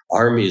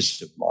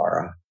armies of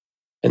Mara.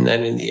 And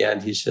then in the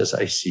end, he says,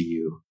 I see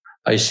you.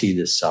 I see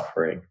this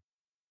suffering.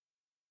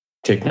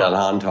 Thich Nhat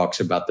Hanh talks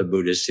about the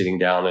Buddha sitting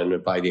down and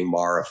inviting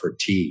Mara for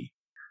tea.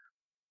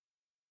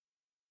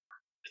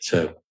 It's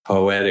a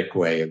poetic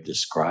way of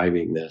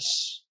describing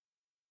this.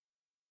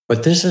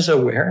 But this is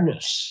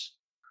awareness.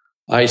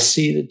 I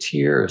see the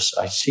tears.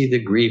 I see the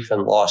grief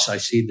and loss. I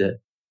see the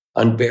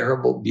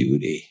unbearable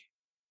beauty.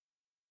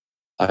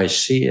 I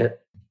see it,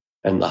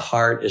 and the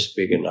heart is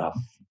big enough.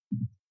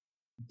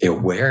 The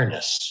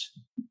awareness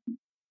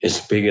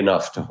is big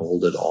enough to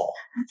hold it all.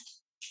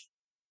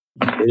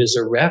 It is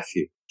a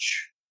refuge.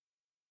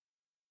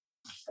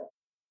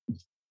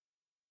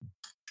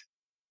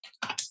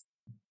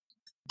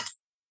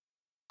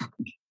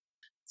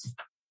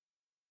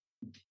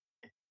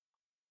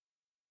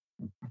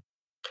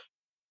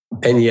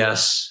 And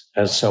yes,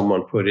 as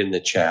someone put in the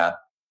chat,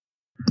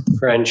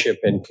 friendship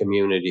and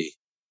community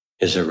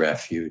is a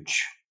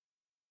refuge.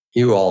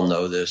 You all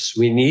know this.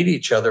 We need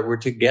each other. We're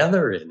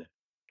together in it.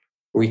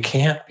 We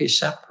can't be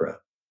separate.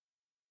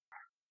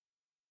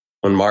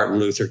 When Martin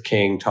Luther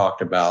King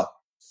talked about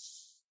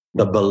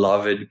the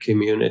beloved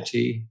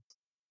community,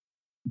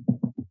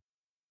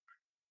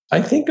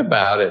 I think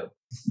about it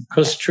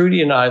because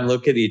Trudy and I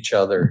look at each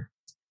other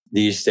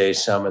these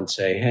days, some and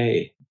say,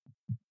 hey,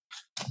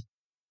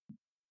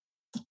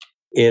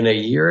 in a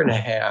year and a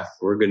half,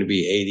 we're going to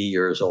be 80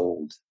 years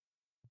old.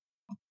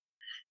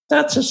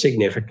 That's a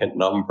significant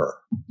number.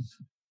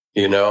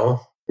 You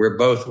know,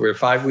 we're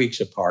 5 weeks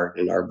apart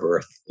in our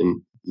birth,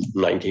 in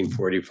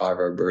 1945,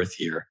 our birth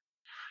year.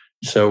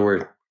 So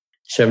we're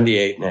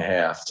 78 and a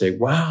half. Say,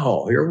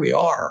 wow, here we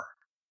are.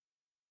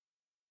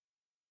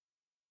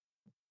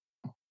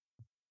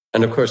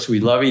 And of course, we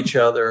love each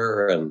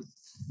other and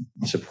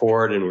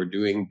support, and we're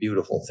doing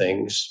beautiful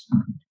things.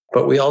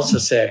 But we also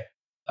say,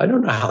 I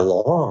don't know how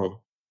long.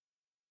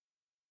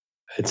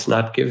 It's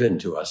not given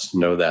to us to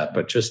know that,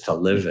 but just to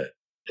live it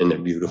in a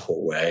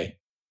beautiful way.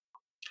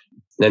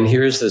 Then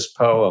here's this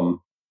poem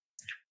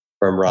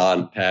from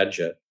Ron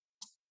Padgett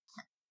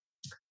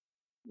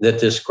that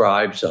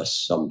describes us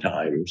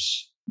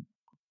sometimes.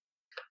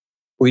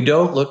 We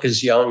don't look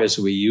as young as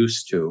we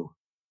used to,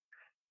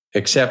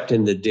 except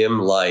in the dim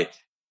light,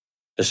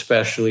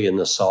 especially in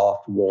the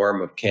soft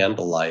warmth of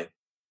candlelight,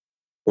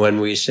 when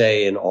we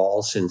say in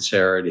all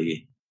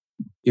sincerity,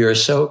 you're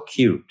so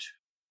cute.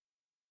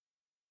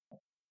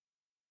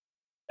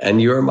 And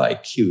you're my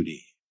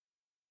cutie.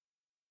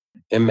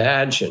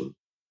 Imagine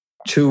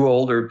two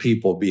older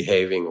people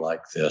behaving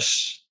like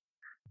this.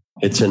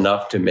 It's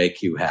enough to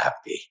make you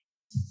happy.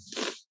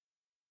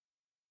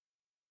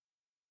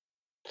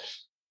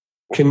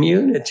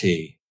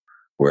 Community.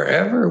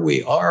 Wherever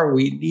we are,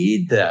 we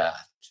need that.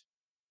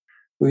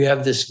 We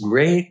have this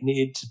great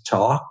need to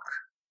talk.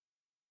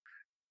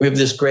 We have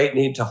this great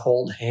need to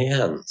hold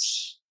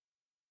hands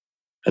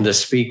and to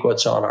speak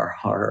what's on our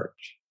heart.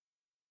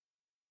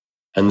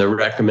 And the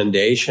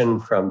recommendation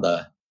from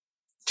the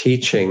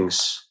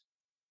teachings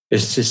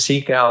is to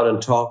seek out and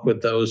talk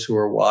with those who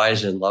are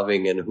wise and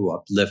loving and who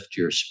uplift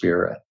your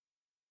spirit.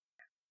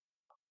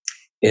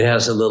 It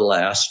has a little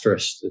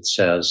asterisk that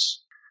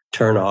says,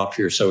 turn off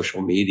your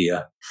social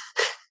media.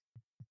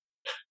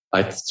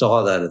 I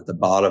saw that at the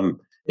bottom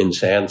in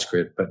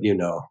Sanskrit, but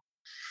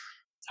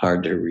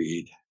hard to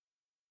read.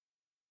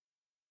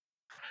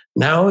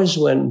 Now is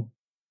when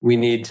we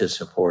need to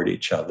support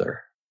each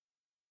other.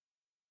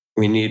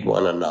 We need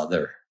one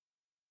another.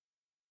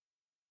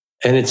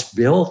 And it's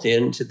built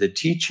into the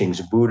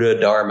teachings, Buddha,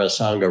 Dharma,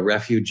 Sangha,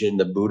 refuge in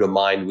the Buddha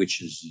mind,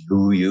 which is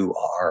who you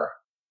are.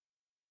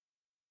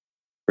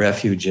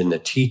 Refuge in the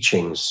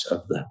teachings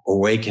of the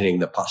awakening,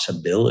 the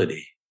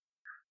possibility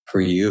for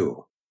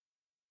you.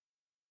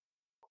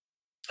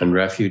 And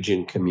refuge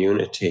in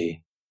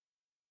community.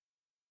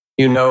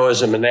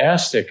 As a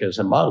monastic, as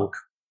a monk,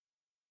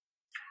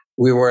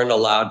 we weren't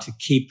allowed to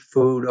keep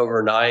food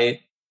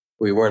overnight.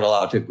 We weren't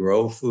allowed to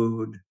grow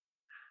food.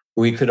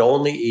 We could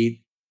only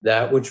eat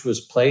that which was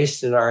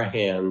placed in our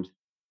hand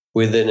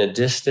within a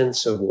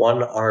distance of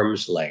 1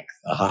 arm's length,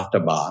 a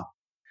hatabat,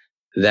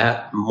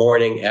 that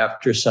morning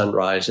after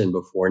sunrise and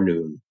before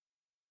noon,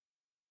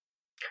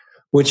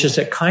 which is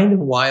a kind of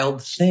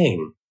wild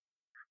thing.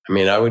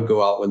 I would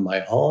go out with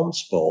my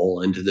alms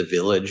bowl into the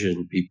village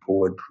and people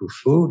would put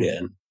food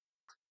in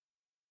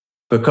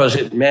because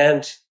it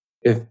meant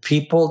if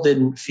people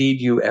didn't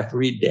feed you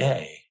every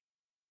day,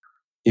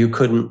 you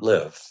couldn't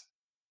live.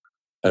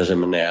 as a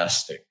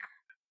monastic.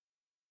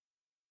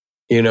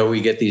 You know,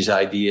 we get these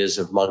ideas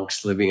of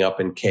monks living up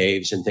in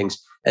caves and things,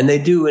 and they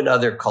do in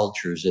other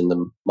cultures, in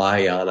the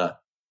Mahayana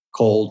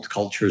cold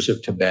cultures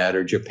of Tibet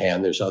or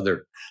Japan. There's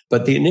other,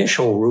 but the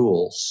initial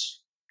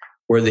rules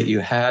were that you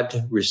had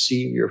to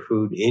receive your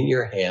food in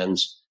your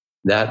hands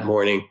that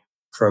morning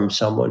from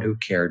someone who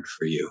cared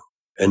for you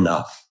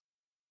enough.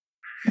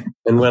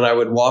 And when I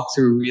would walk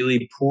through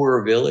really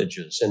poor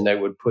villages and they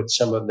would put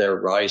some of their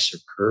rice or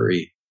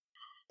curry,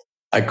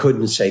 I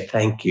couldn't say,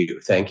 thank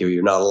you, thank you.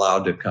 You're not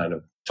allowed to kind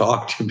of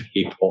talk to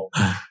people.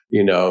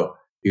 You know,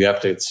 you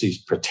have to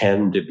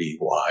pretend to be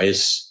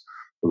wise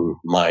and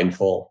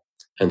mindful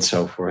and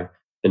so forth,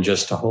 and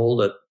just to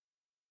hold it.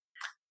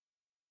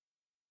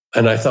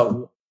 And I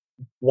thought,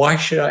 why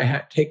should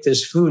I take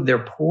this food? They're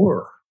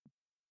poor.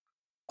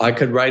 I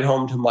could write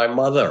home to my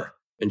mother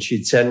and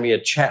she'd send me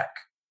a check,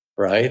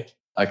 right?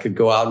 I could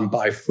go out and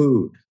buy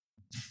food.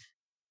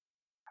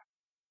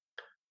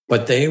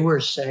 But they were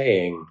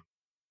saying,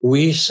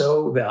 we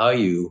so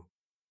value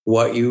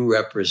what you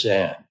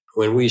represent.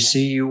 When we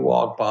see you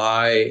walk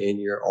by in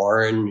your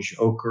orange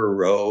ochre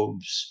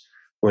robes,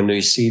 when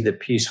we see the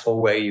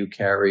peaceful way you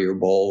carry your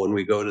bowl, when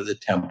we go to the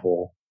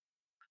temple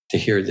to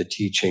hear the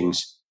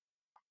teachings,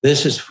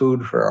 this is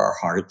food for our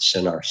hearts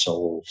and our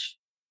souls.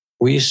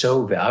 We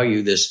so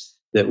value this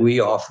that we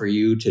offer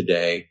you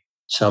today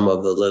some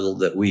of the little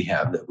that we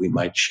have, that we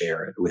might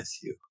share it with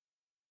you.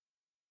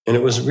 And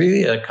it was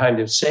really a kind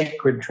of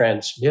sacred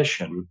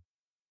transmission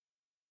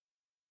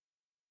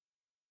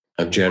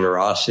of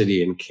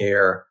generosity and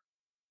care.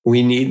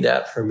 We need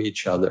that from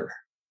each other.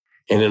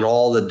 And in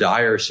all the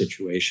dire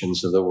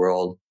situations of the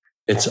world,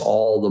 it's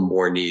all the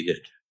more needed.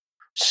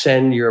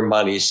 Send your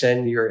money,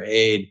 send your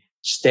aid,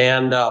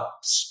 stand up,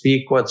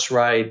 speak what's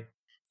right,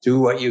 do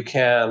what you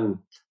can,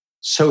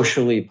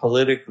 socially,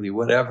 politically,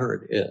 whatever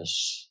it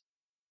is,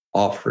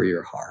 offer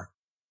your heart.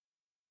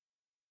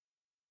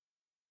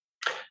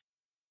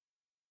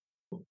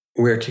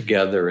 We're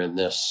together in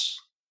this.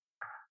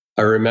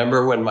 I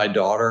remember when my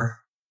daughter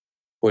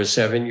was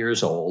 7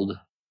 years old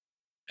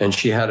and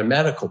she had a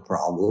medical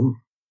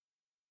problem,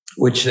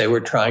 which they were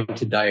trying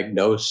to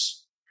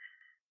diagnose.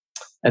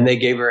 And they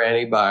gave her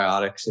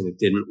antibiotics and it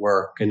didn't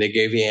work. And they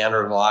gave you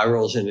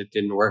antivirals and it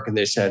didn't work. And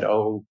they said,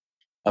 oh,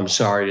 I'm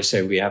sorry to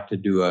say we have to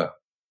do a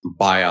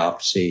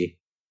biopsy.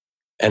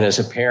 And as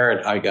a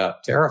parent, I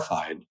got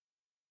terrified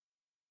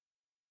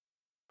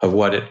of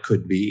what it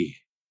could be.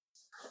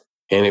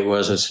 And it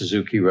was, as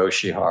Suzuki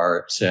Roshi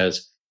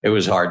says, it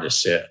was hard to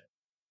sit.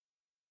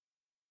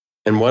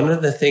 And one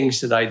of the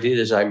things that I did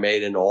is I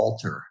made an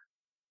altar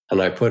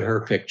and I put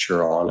her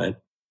picture on it.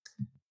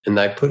 And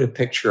I put a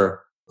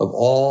picture of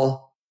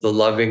all the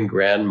loving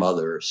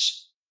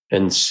grandmothers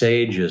and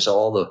sages,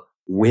 all the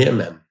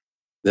women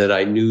that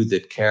I knew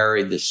that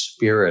carried the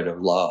spirit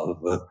of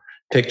love.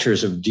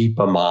 Pictures of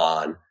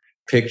Deepaman,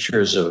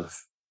 pictures of,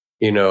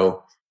 you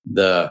know,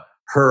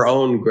 her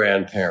own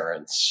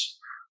grandparents,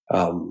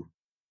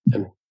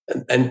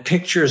 and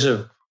pictures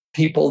of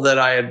people that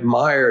I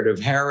admired, of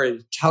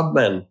Harriet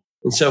Tubman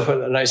and so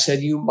forth. And I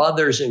said, you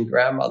mothers and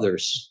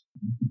grandmothers,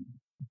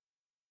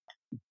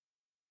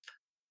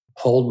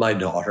 hold my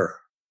daughter.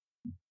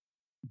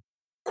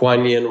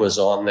 Kuan Yin was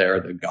on there,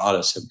 the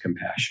goddess of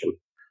compassion.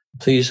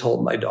 Please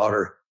hold my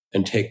daughter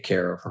and take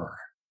care of her,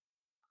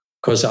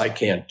 because I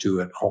can't do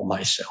it all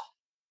myself.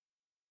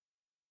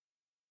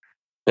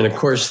 And of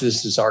course,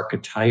 this is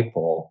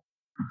archetypal,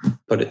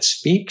 but it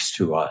speaks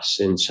to us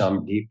in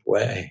some deep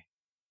way.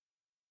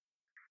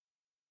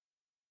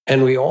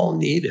 And we all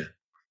need it.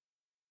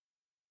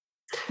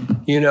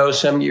 You know,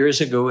 some years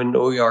ago in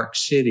New York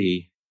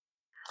City,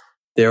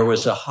 there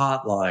was a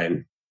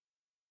hotline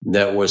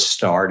that was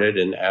started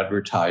and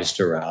advertised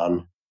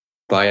around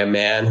by a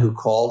man who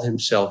called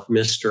himself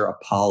Mr.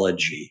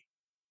 Apology.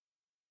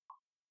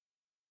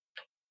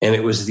 And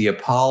it was the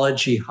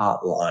Apology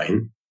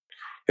Hotline.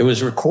 It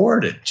was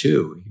recorded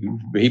too.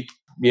 He,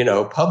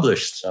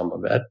 published some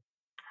of it.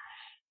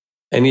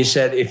 And he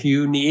said, if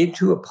you need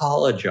to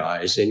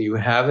apologize and you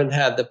haven't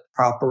had the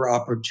proper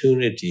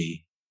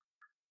opportunity,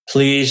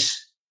 please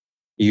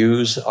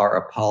use our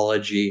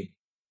Apology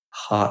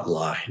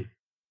Hotline.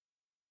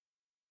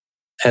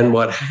 And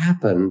what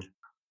happened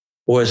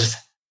was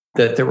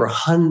that there were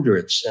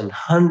hundreds and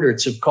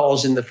hundreds of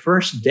calls in the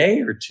first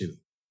day or two.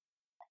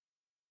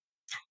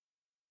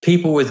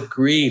 People with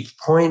grief,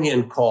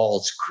 poignant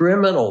calls,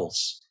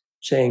 criminals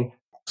saying,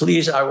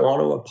 please, I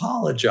want to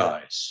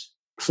apologize.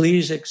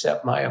 Please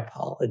accept my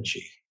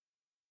apology.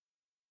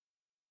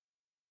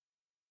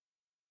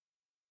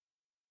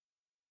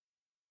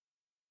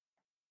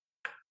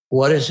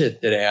 What is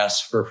it that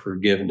asks for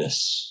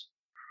forgiveness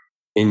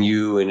in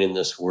you and in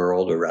this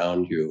world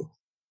around you?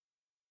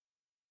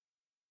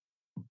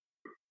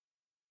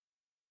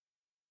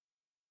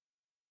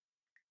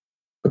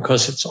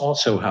 Because it's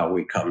also how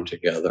we come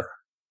together.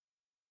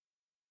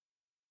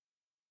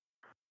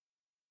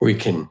 We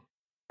can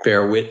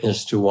bear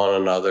witness to one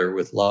another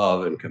with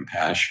love and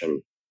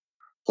compassion,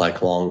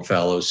 like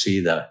Longfellow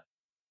Sita.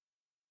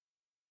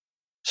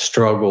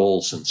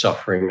 struggles and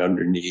suffering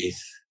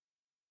underneath.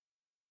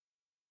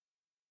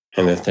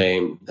 And at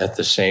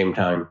the same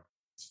time,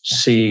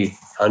 see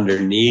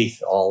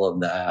underneath all of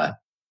that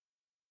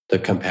the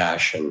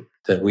compassion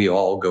that we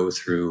all go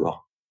through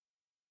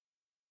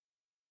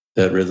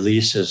that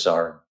releases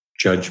our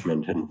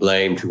judgment and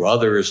blame to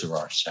others or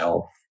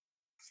ourselves.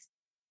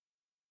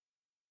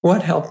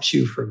 What helps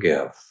you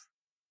forgive?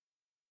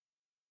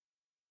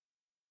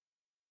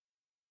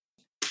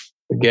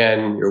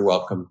 Again, you're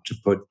welcome to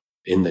put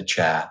in the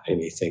chat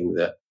anything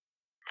that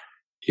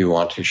you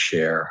want to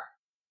share.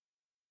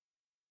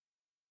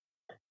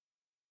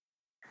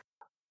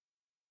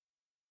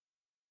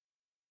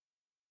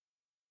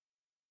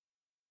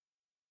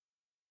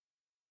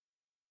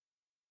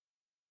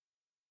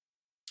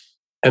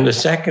 And the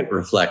second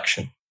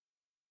reflection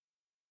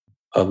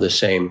of the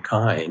same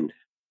kind.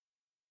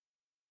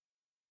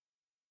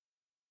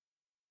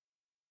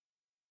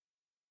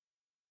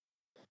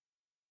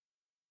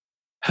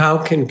 How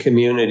can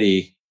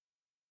community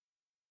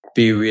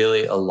be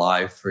really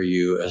alive for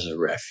you as a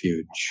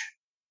refuge?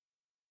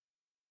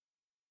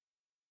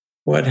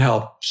 What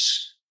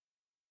helps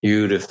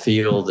you to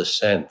feel the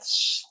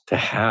sense to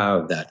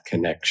have that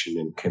connection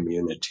in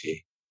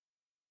community,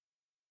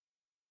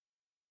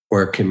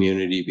 where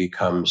community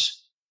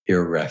becomes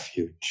your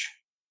refuge?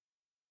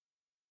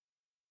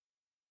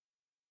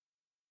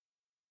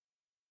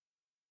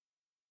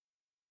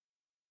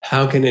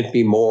 How can it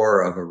be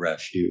more of a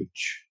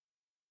refuge?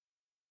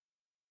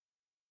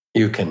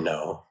 You can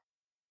know.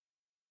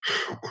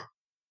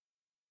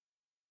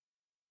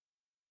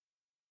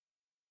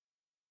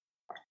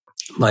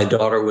 My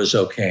daughter was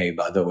okay,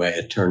 by the way.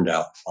 It turned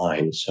out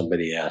fine.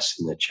 Somebody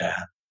asked in the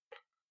chat.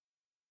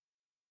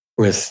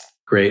 With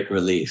great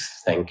relief,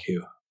 thank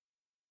you.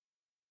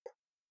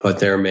 But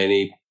there are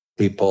many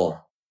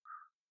people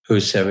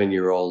whose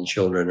 7-year-old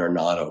children are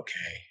not okay.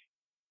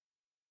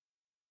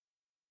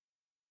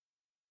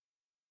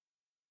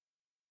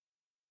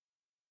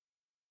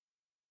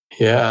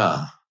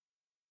 Yeah.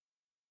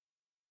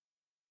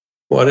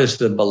 What does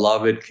the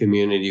beloved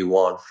community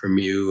want from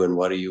you, and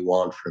what do you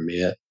want from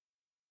it?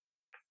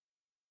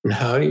 And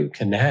how do you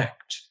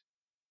connect?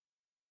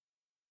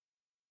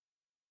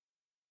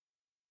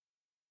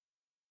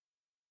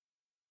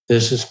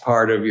 This is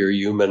part of your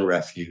human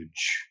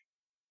refuge.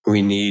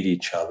 We need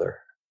each other.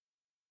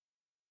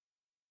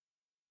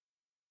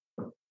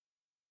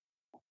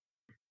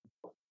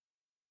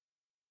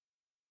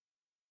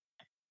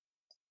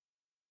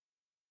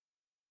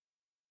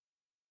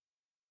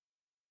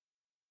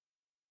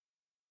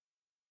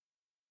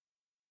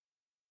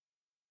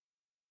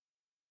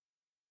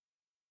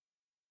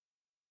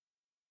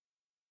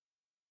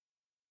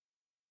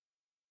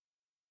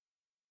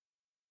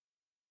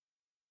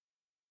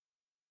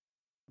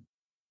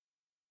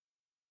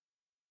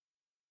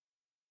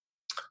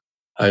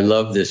 I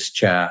love this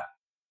chat.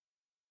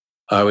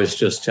 I was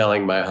just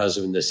telling my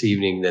husband this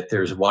evening that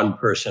there's one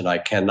person I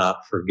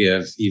cannot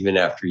forgive, even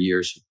after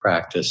years of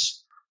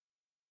practice.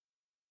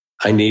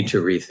 I need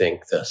to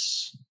rethink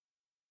this.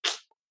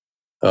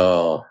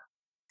 Oh,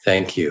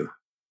 thank you.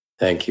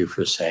 Thank you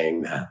for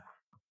saying that.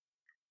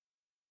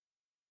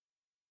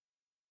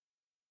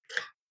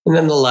 And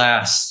then the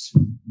last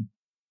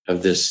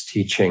of this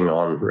teaching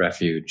on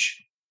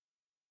refuge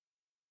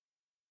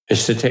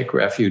is to take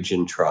refuge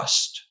in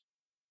trust.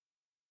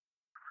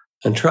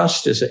 And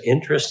trust is an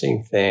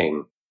interesting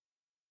thing.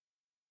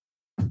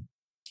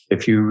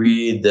 If you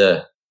read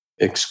the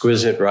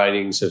exquisite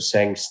writings of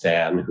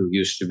Sengtstan, who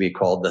used to be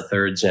called the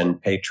third Zen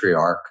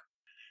patriarch,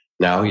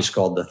 now he's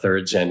called the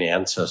third Zen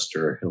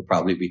ancestor. He'll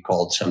probably be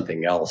called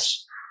something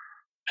else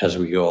as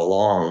we go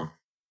along.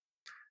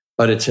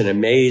 But it's an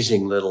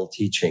amazing little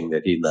teaching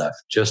that he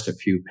left, just a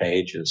few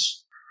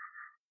pages.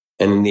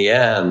 And in the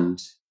end,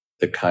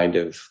 the kind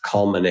of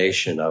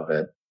culmination of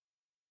it,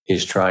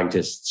 he's trying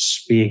to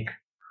speak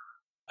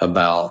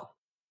about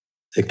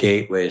the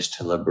gateways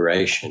to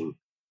liberation.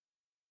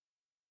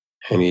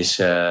 And he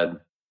said,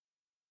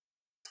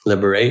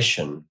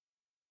 liberation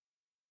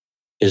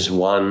is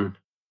one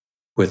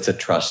with the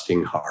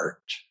trusting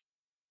heart.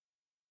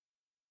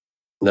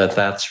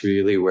 That's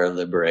really where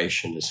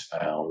liberation is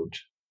found.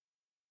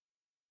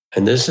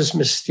 And this is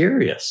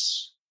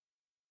mysterious.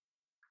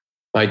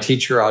 My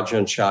teacher,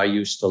 Ajahn Chah,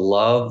 used to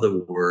love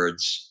the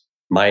words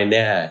 "mai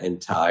ne" in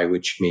Thai,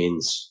 which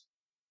means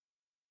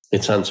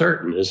it's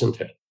uncertain, isn't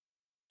it?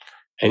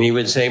 And he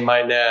would say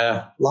 "mai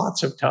ne"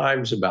 lots of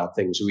times about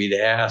things. We'd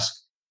ask,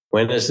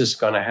 when is this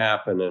going to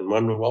happen? And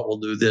what will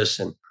do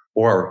this?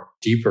 Or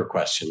deeper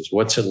questions.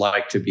 What's it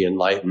like to be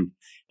enlightened?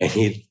 And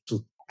he'd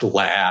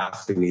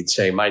laugh and he'd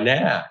say, "mai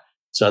ne,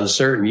 it's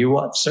uncertain. You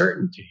want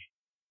certainty."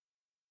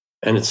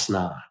 And it's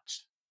not.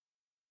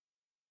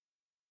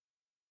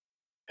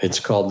 It's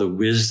called the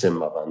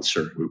wisdom of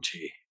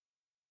uncertainty,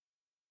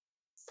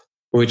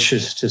 which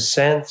is to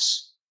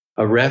sense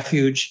a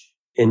refuge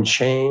in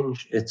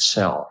change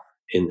itself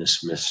in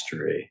this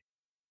mystery.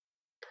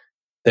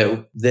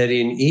 That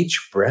in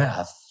each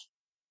breath,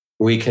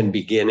 we can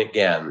begin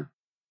again.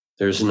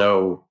 There's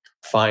no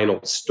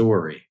final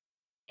story.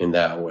 in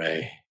that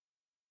way.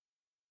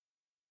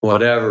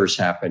 Whatever's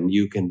happened,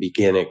 you can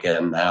begin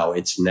again now.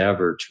 It's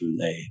never too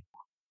late.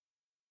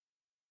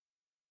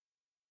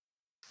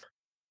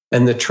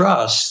 And the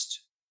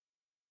trust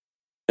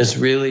is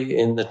really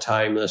in the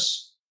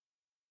timeless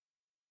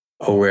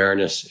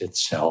awareness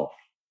itself.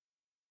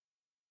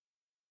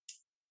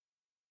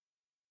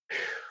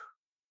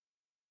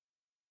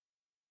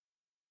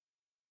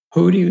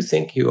 Who do you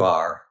think you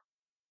are?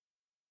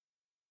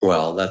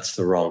 Well, that's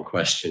the wrong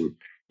question.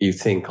 You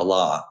think a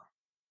lot.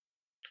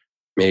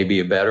 Maybe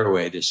a better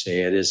way to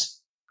say it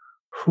is,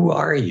 who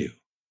are you?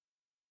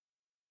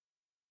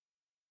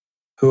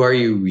 Who are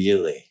you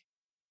really?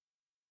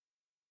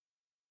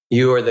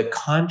 You are the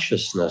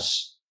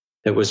consciousness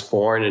that was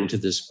born into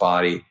this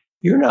body.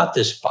 You're not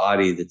this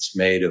body that's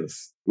made of,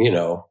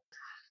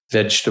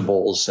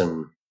 vegetables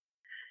and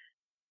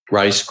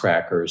rice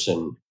crackers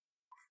and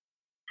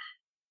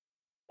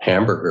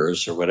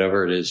hamburgers or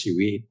whatever it is you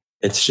eat.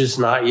 It's just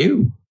not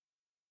you.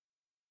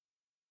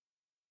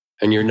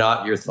 And you're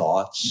not your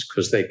thoughts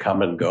because they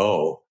come and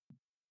go.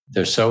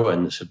 They're so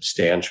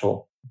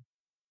insubstantial.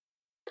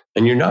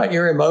 And you're not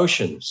your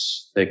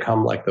emotions. They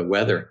come like the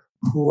weather.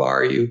 Who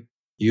are you?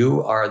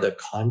 You are the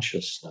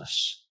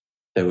consciousness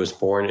that was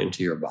born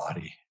into your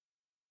body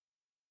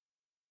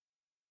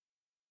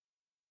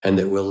and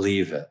that will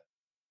leave it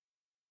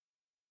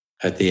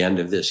at the end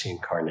of this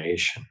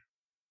incarnation.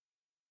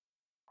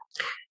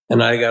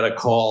 And I got a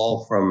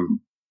call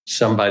from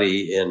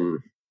somebody in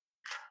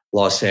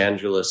Los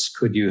Angeles.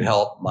 Could you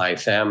help my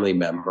family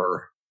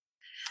member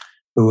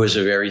who was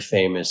a very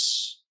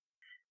famous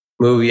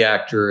movie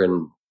actor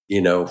and,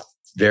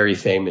 very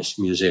famous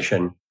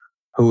musician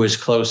who was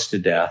close to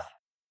death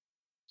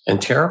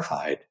and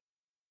terrified?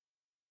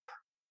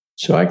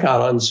 So I got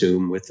on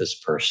Zoom with this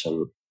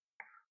person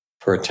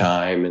for a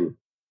time and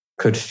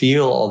could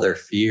feel all their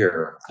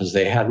fear because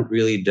they hadn't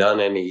really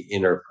done any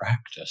inner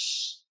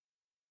practice.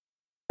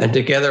 And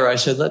together I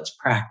said, let's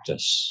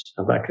practice.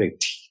 I'm not going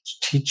to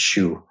teach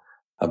you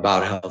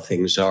about how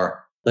things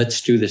are.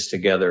 Let's do this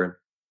together.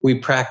 We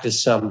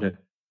practiced some to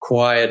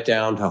quiet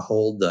down, to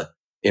hold the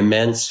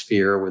immense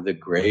fear with a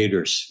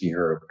greater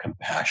sphere of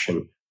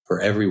compassion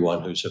for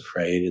everyone who's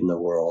afraid in the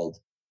world.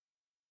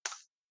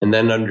 And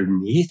then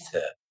underneath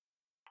it,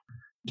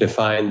 to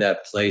find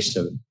that place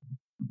of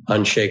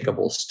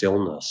unshakable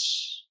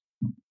stillness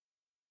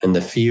and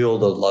the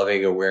field of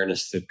loving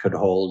awareness that could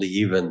hold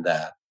even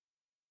that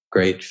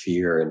great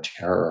fear and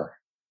terror.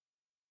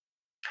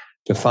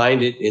 To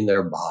find it in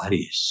their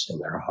bodies, in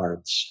their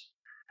hearts,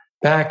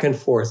 back and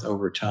forth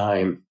over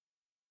time.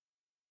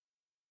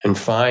 And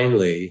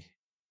finally,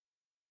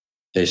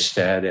 they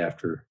said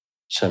after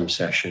some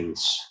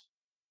sessions,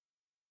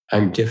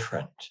 I'm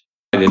different.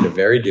 In a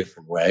very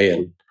different way.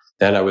 And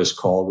then I was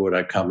called, would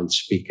I come and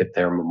speak at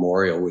their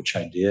memorial, which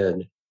I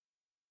did.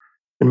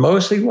 And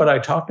mostly what I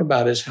talked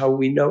about is how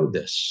we know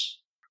this.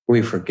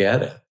 We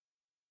forget it.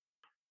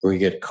 We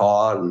get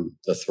caught in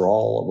the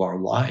thrall of our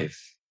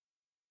life.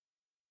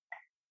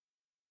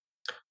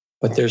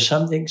 But there's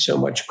something so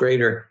much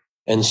greater.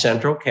 And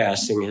central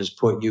casting has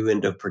put you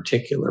into a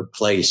particular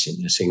place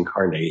in this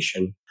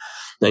incarnation.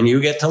 And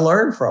you get to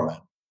learn from it,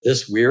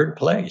 this weird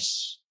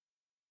place,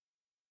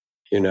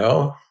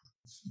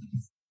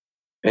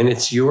 And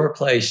it's your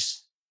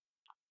place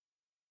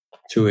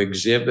to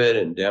exhibit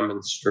and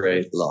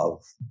demonstrate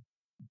love.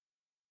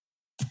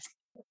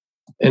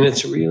 And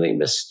it's really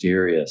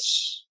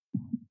mysterious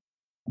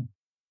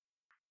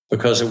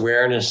because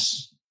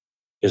awareness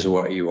is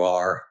what you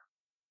are.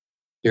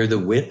 You're the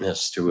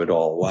witness to it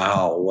all.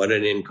 Wow, what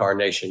an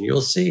incarnation. You'll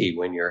see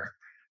when your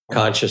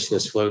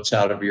consciousness floats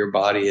out of your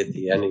body at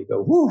the end, you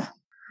go, whoo,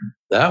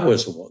 that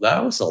was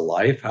a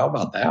life. How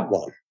about that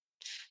one?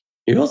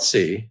 You'll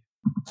see.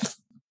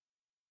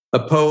 A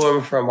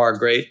poem from our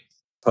great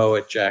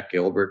poet, Jack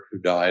Gilbert, who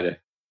died a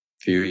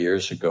few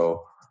years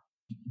ago.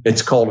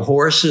 It's called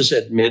Horses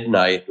at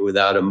Midnight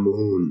Without a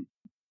Moon.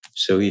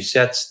 So he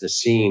sets the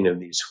scene of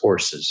these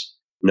horses.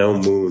 No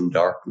moon,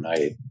 dark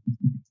night.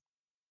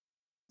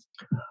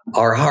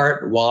 Our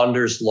heart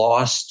wanders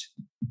lost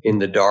in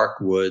the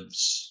dark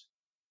woods.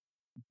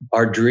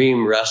 Our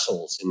dream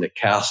wrestles in the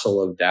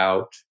castle of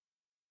doubt.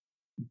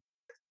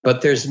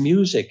 But there's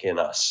music in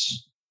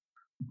us.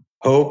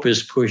 Hope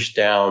is pushed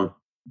down,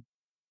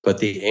 but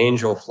the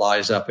angel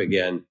flies up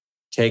again,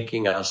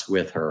 taking us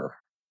with her.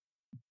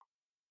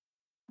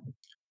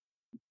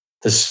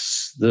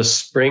 The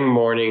spring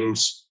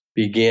mornings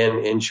begin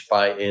inch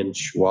by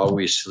inch while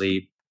we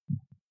sleep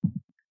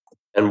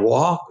and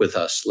walk with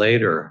us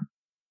later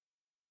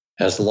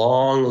as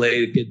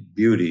long-legged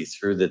beauty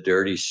through the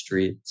dirty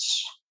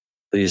streets.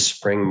 These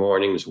spring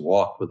mornings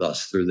walk with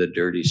us through the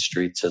dirty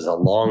streets as a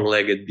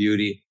long-legged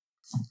beauty.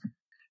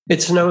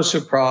 It's no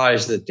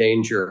surprise that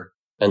danger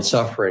and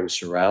suffering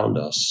surround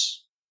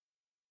us.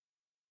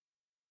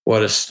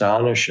 What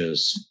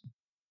astonishes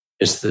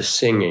is the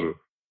singing.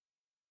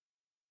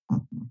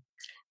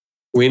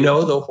 We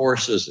know the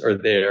horses are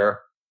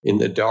there in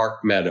the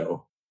dark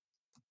meadow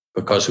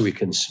because we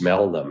can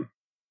smell them,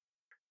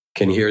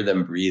 can hear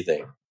them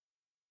breathing.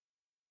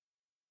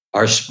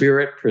 Our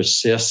spirit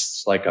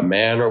persists like a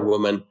man or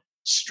woman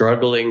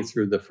struggling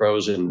through the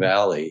frozen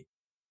valley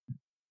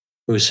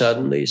who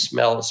suddenly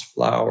smells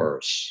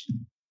flowers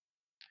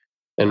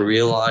and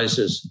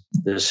realizes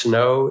the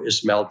snow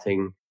is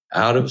melting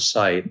out of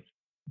sight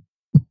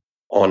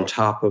on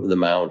top of the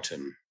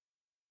mountain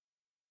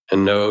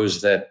and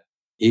knows that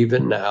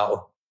even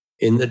now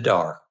in the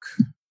dark,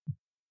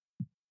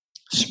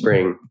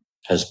 spring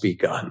has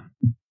begun.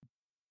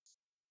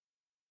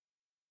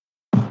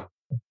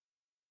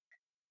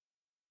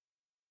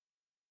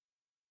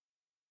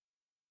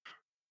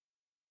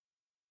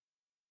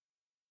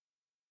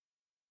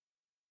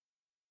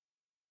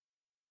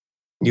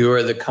 You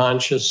are the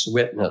conscious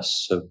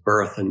witness of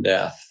birth and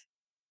death,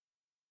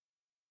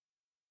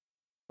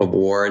 of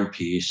war and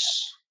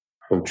peace,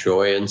 of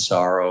joy and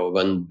sorrow, of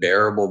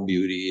unbearable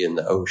beauty in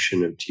the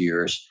ocean of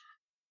tears.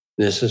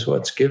 This is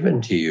what's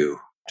given to you,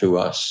 to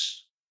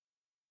us.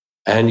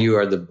 And you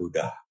are the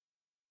Buddha.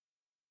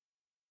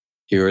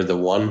 You are the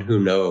one who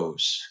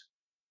knows,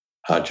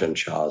 Ajahn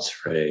Chah's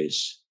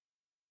phrase.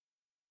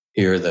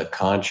 You're the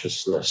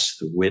consciousness,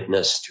 the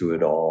witness to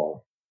it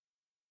all.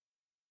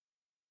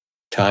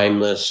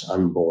 Timeless,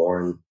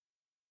 unborn.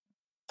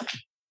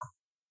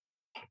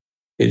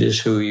 It is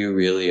who you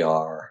really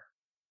are.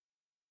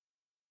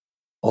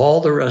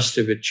 All the rest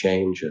of it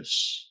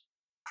changes.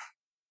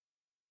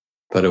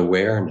 But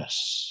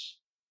awareness,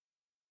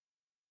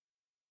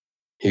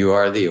 you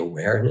are the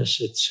awareness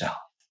itself.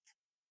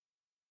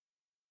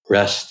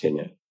 Rest in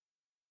it.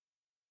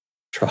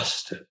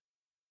 Trust it.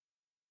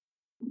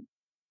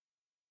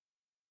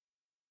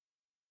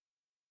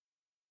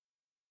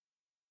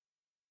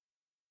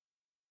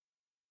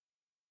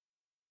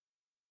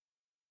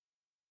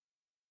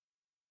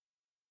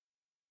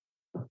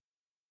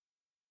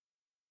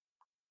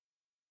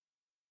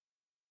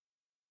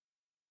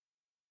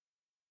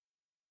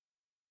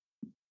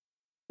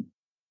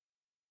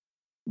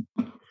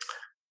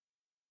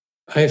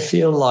 I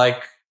feel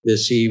like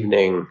this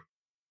evening,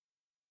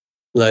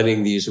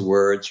 letting these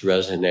words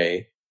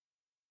resonate,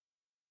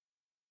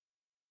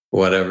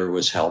 whatever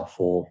was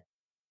helpful,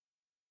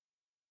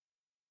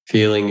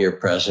 feeling your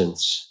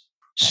presence,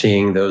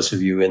 seeing those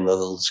of you in the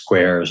little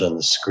squares on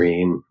the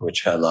screen,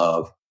 which I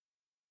love,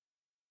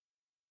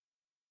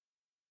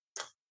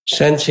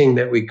 sensing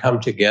that we come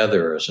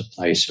together as a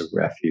place of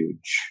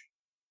refuge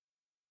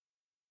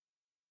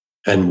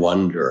and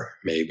wonder,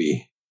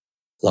 maybe,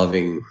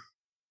 loving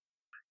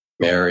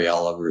Mary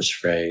Oliver's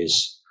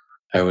phrase,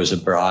 I was a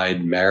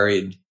bride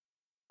married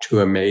to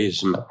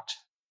amazement.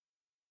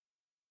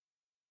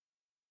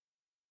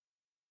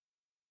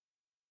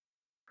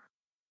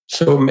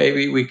 So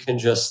maybe we can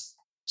just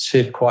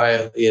sit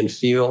quietly and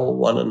feel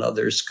one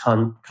another's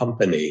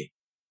company,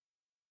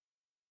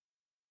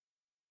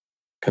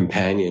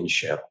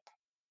 companionship.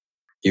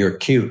 You're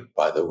cute,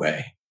 by the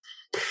way.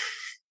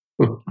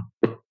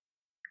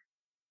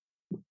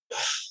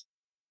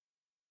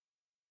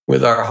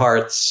 With our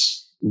hearts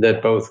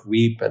that both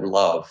weep and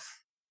love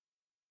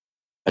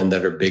and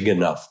that are big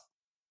enough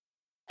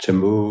to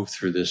move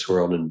through this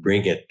world and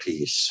bring it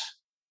peace.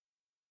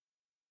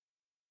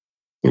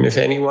 And if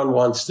anyone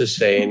wants to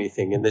say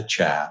anything in the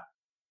chat,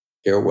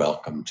 you're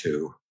welcome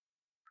to.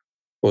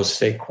 We'll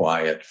stay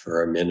quiet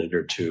for a minute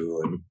or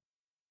two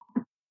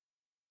and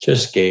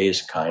just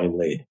gaze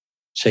kindly.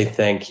 Say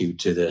thank you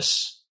to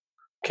this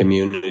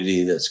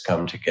community that's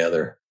come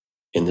together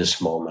in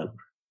this moment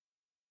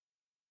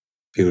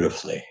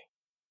beautifully.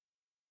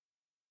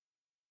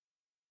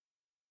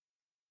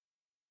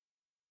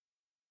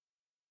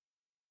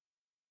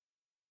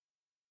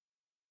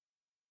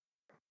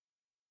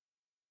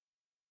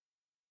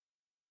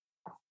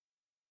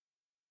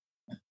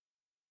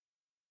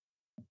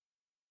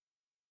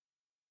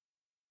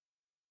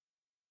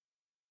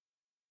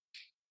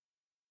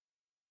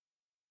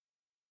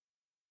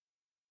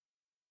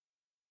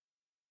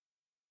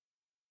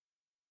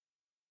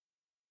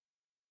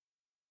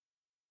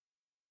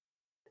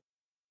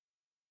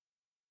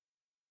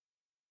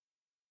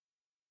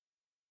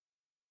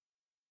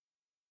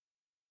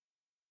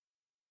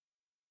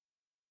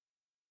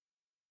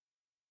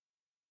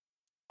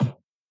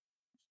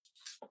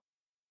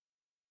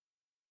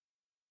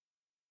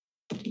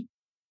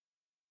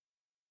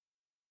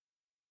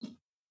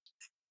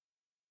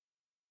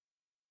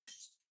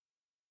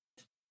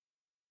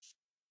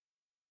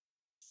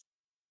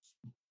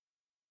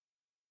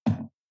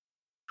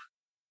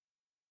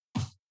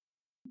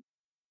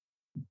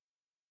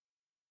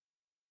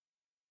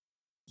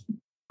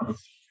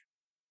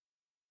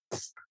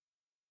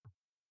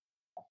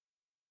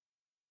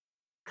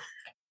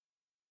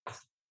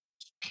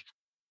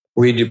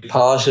 We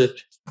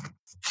deposit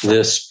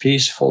this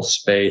peaceful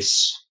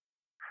space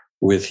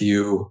with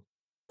you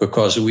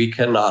because we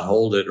cannot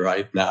hold it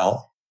right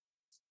now.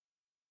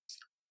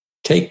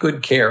 Take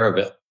good care of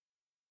it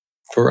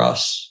for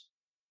us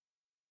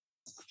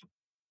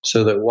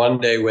so that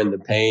one day when the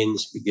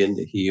pains begin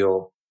to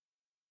heal,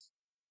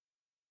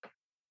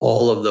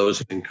 all of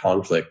those in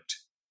conflict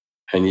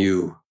and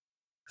you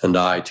and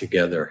I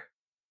together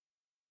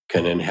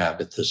can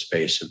inhabit the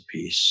space of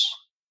peace.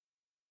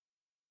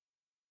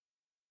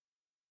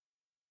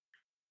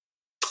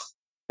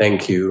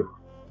 Thank you,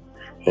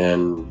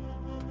 and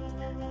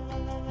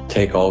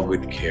take all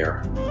good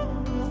care.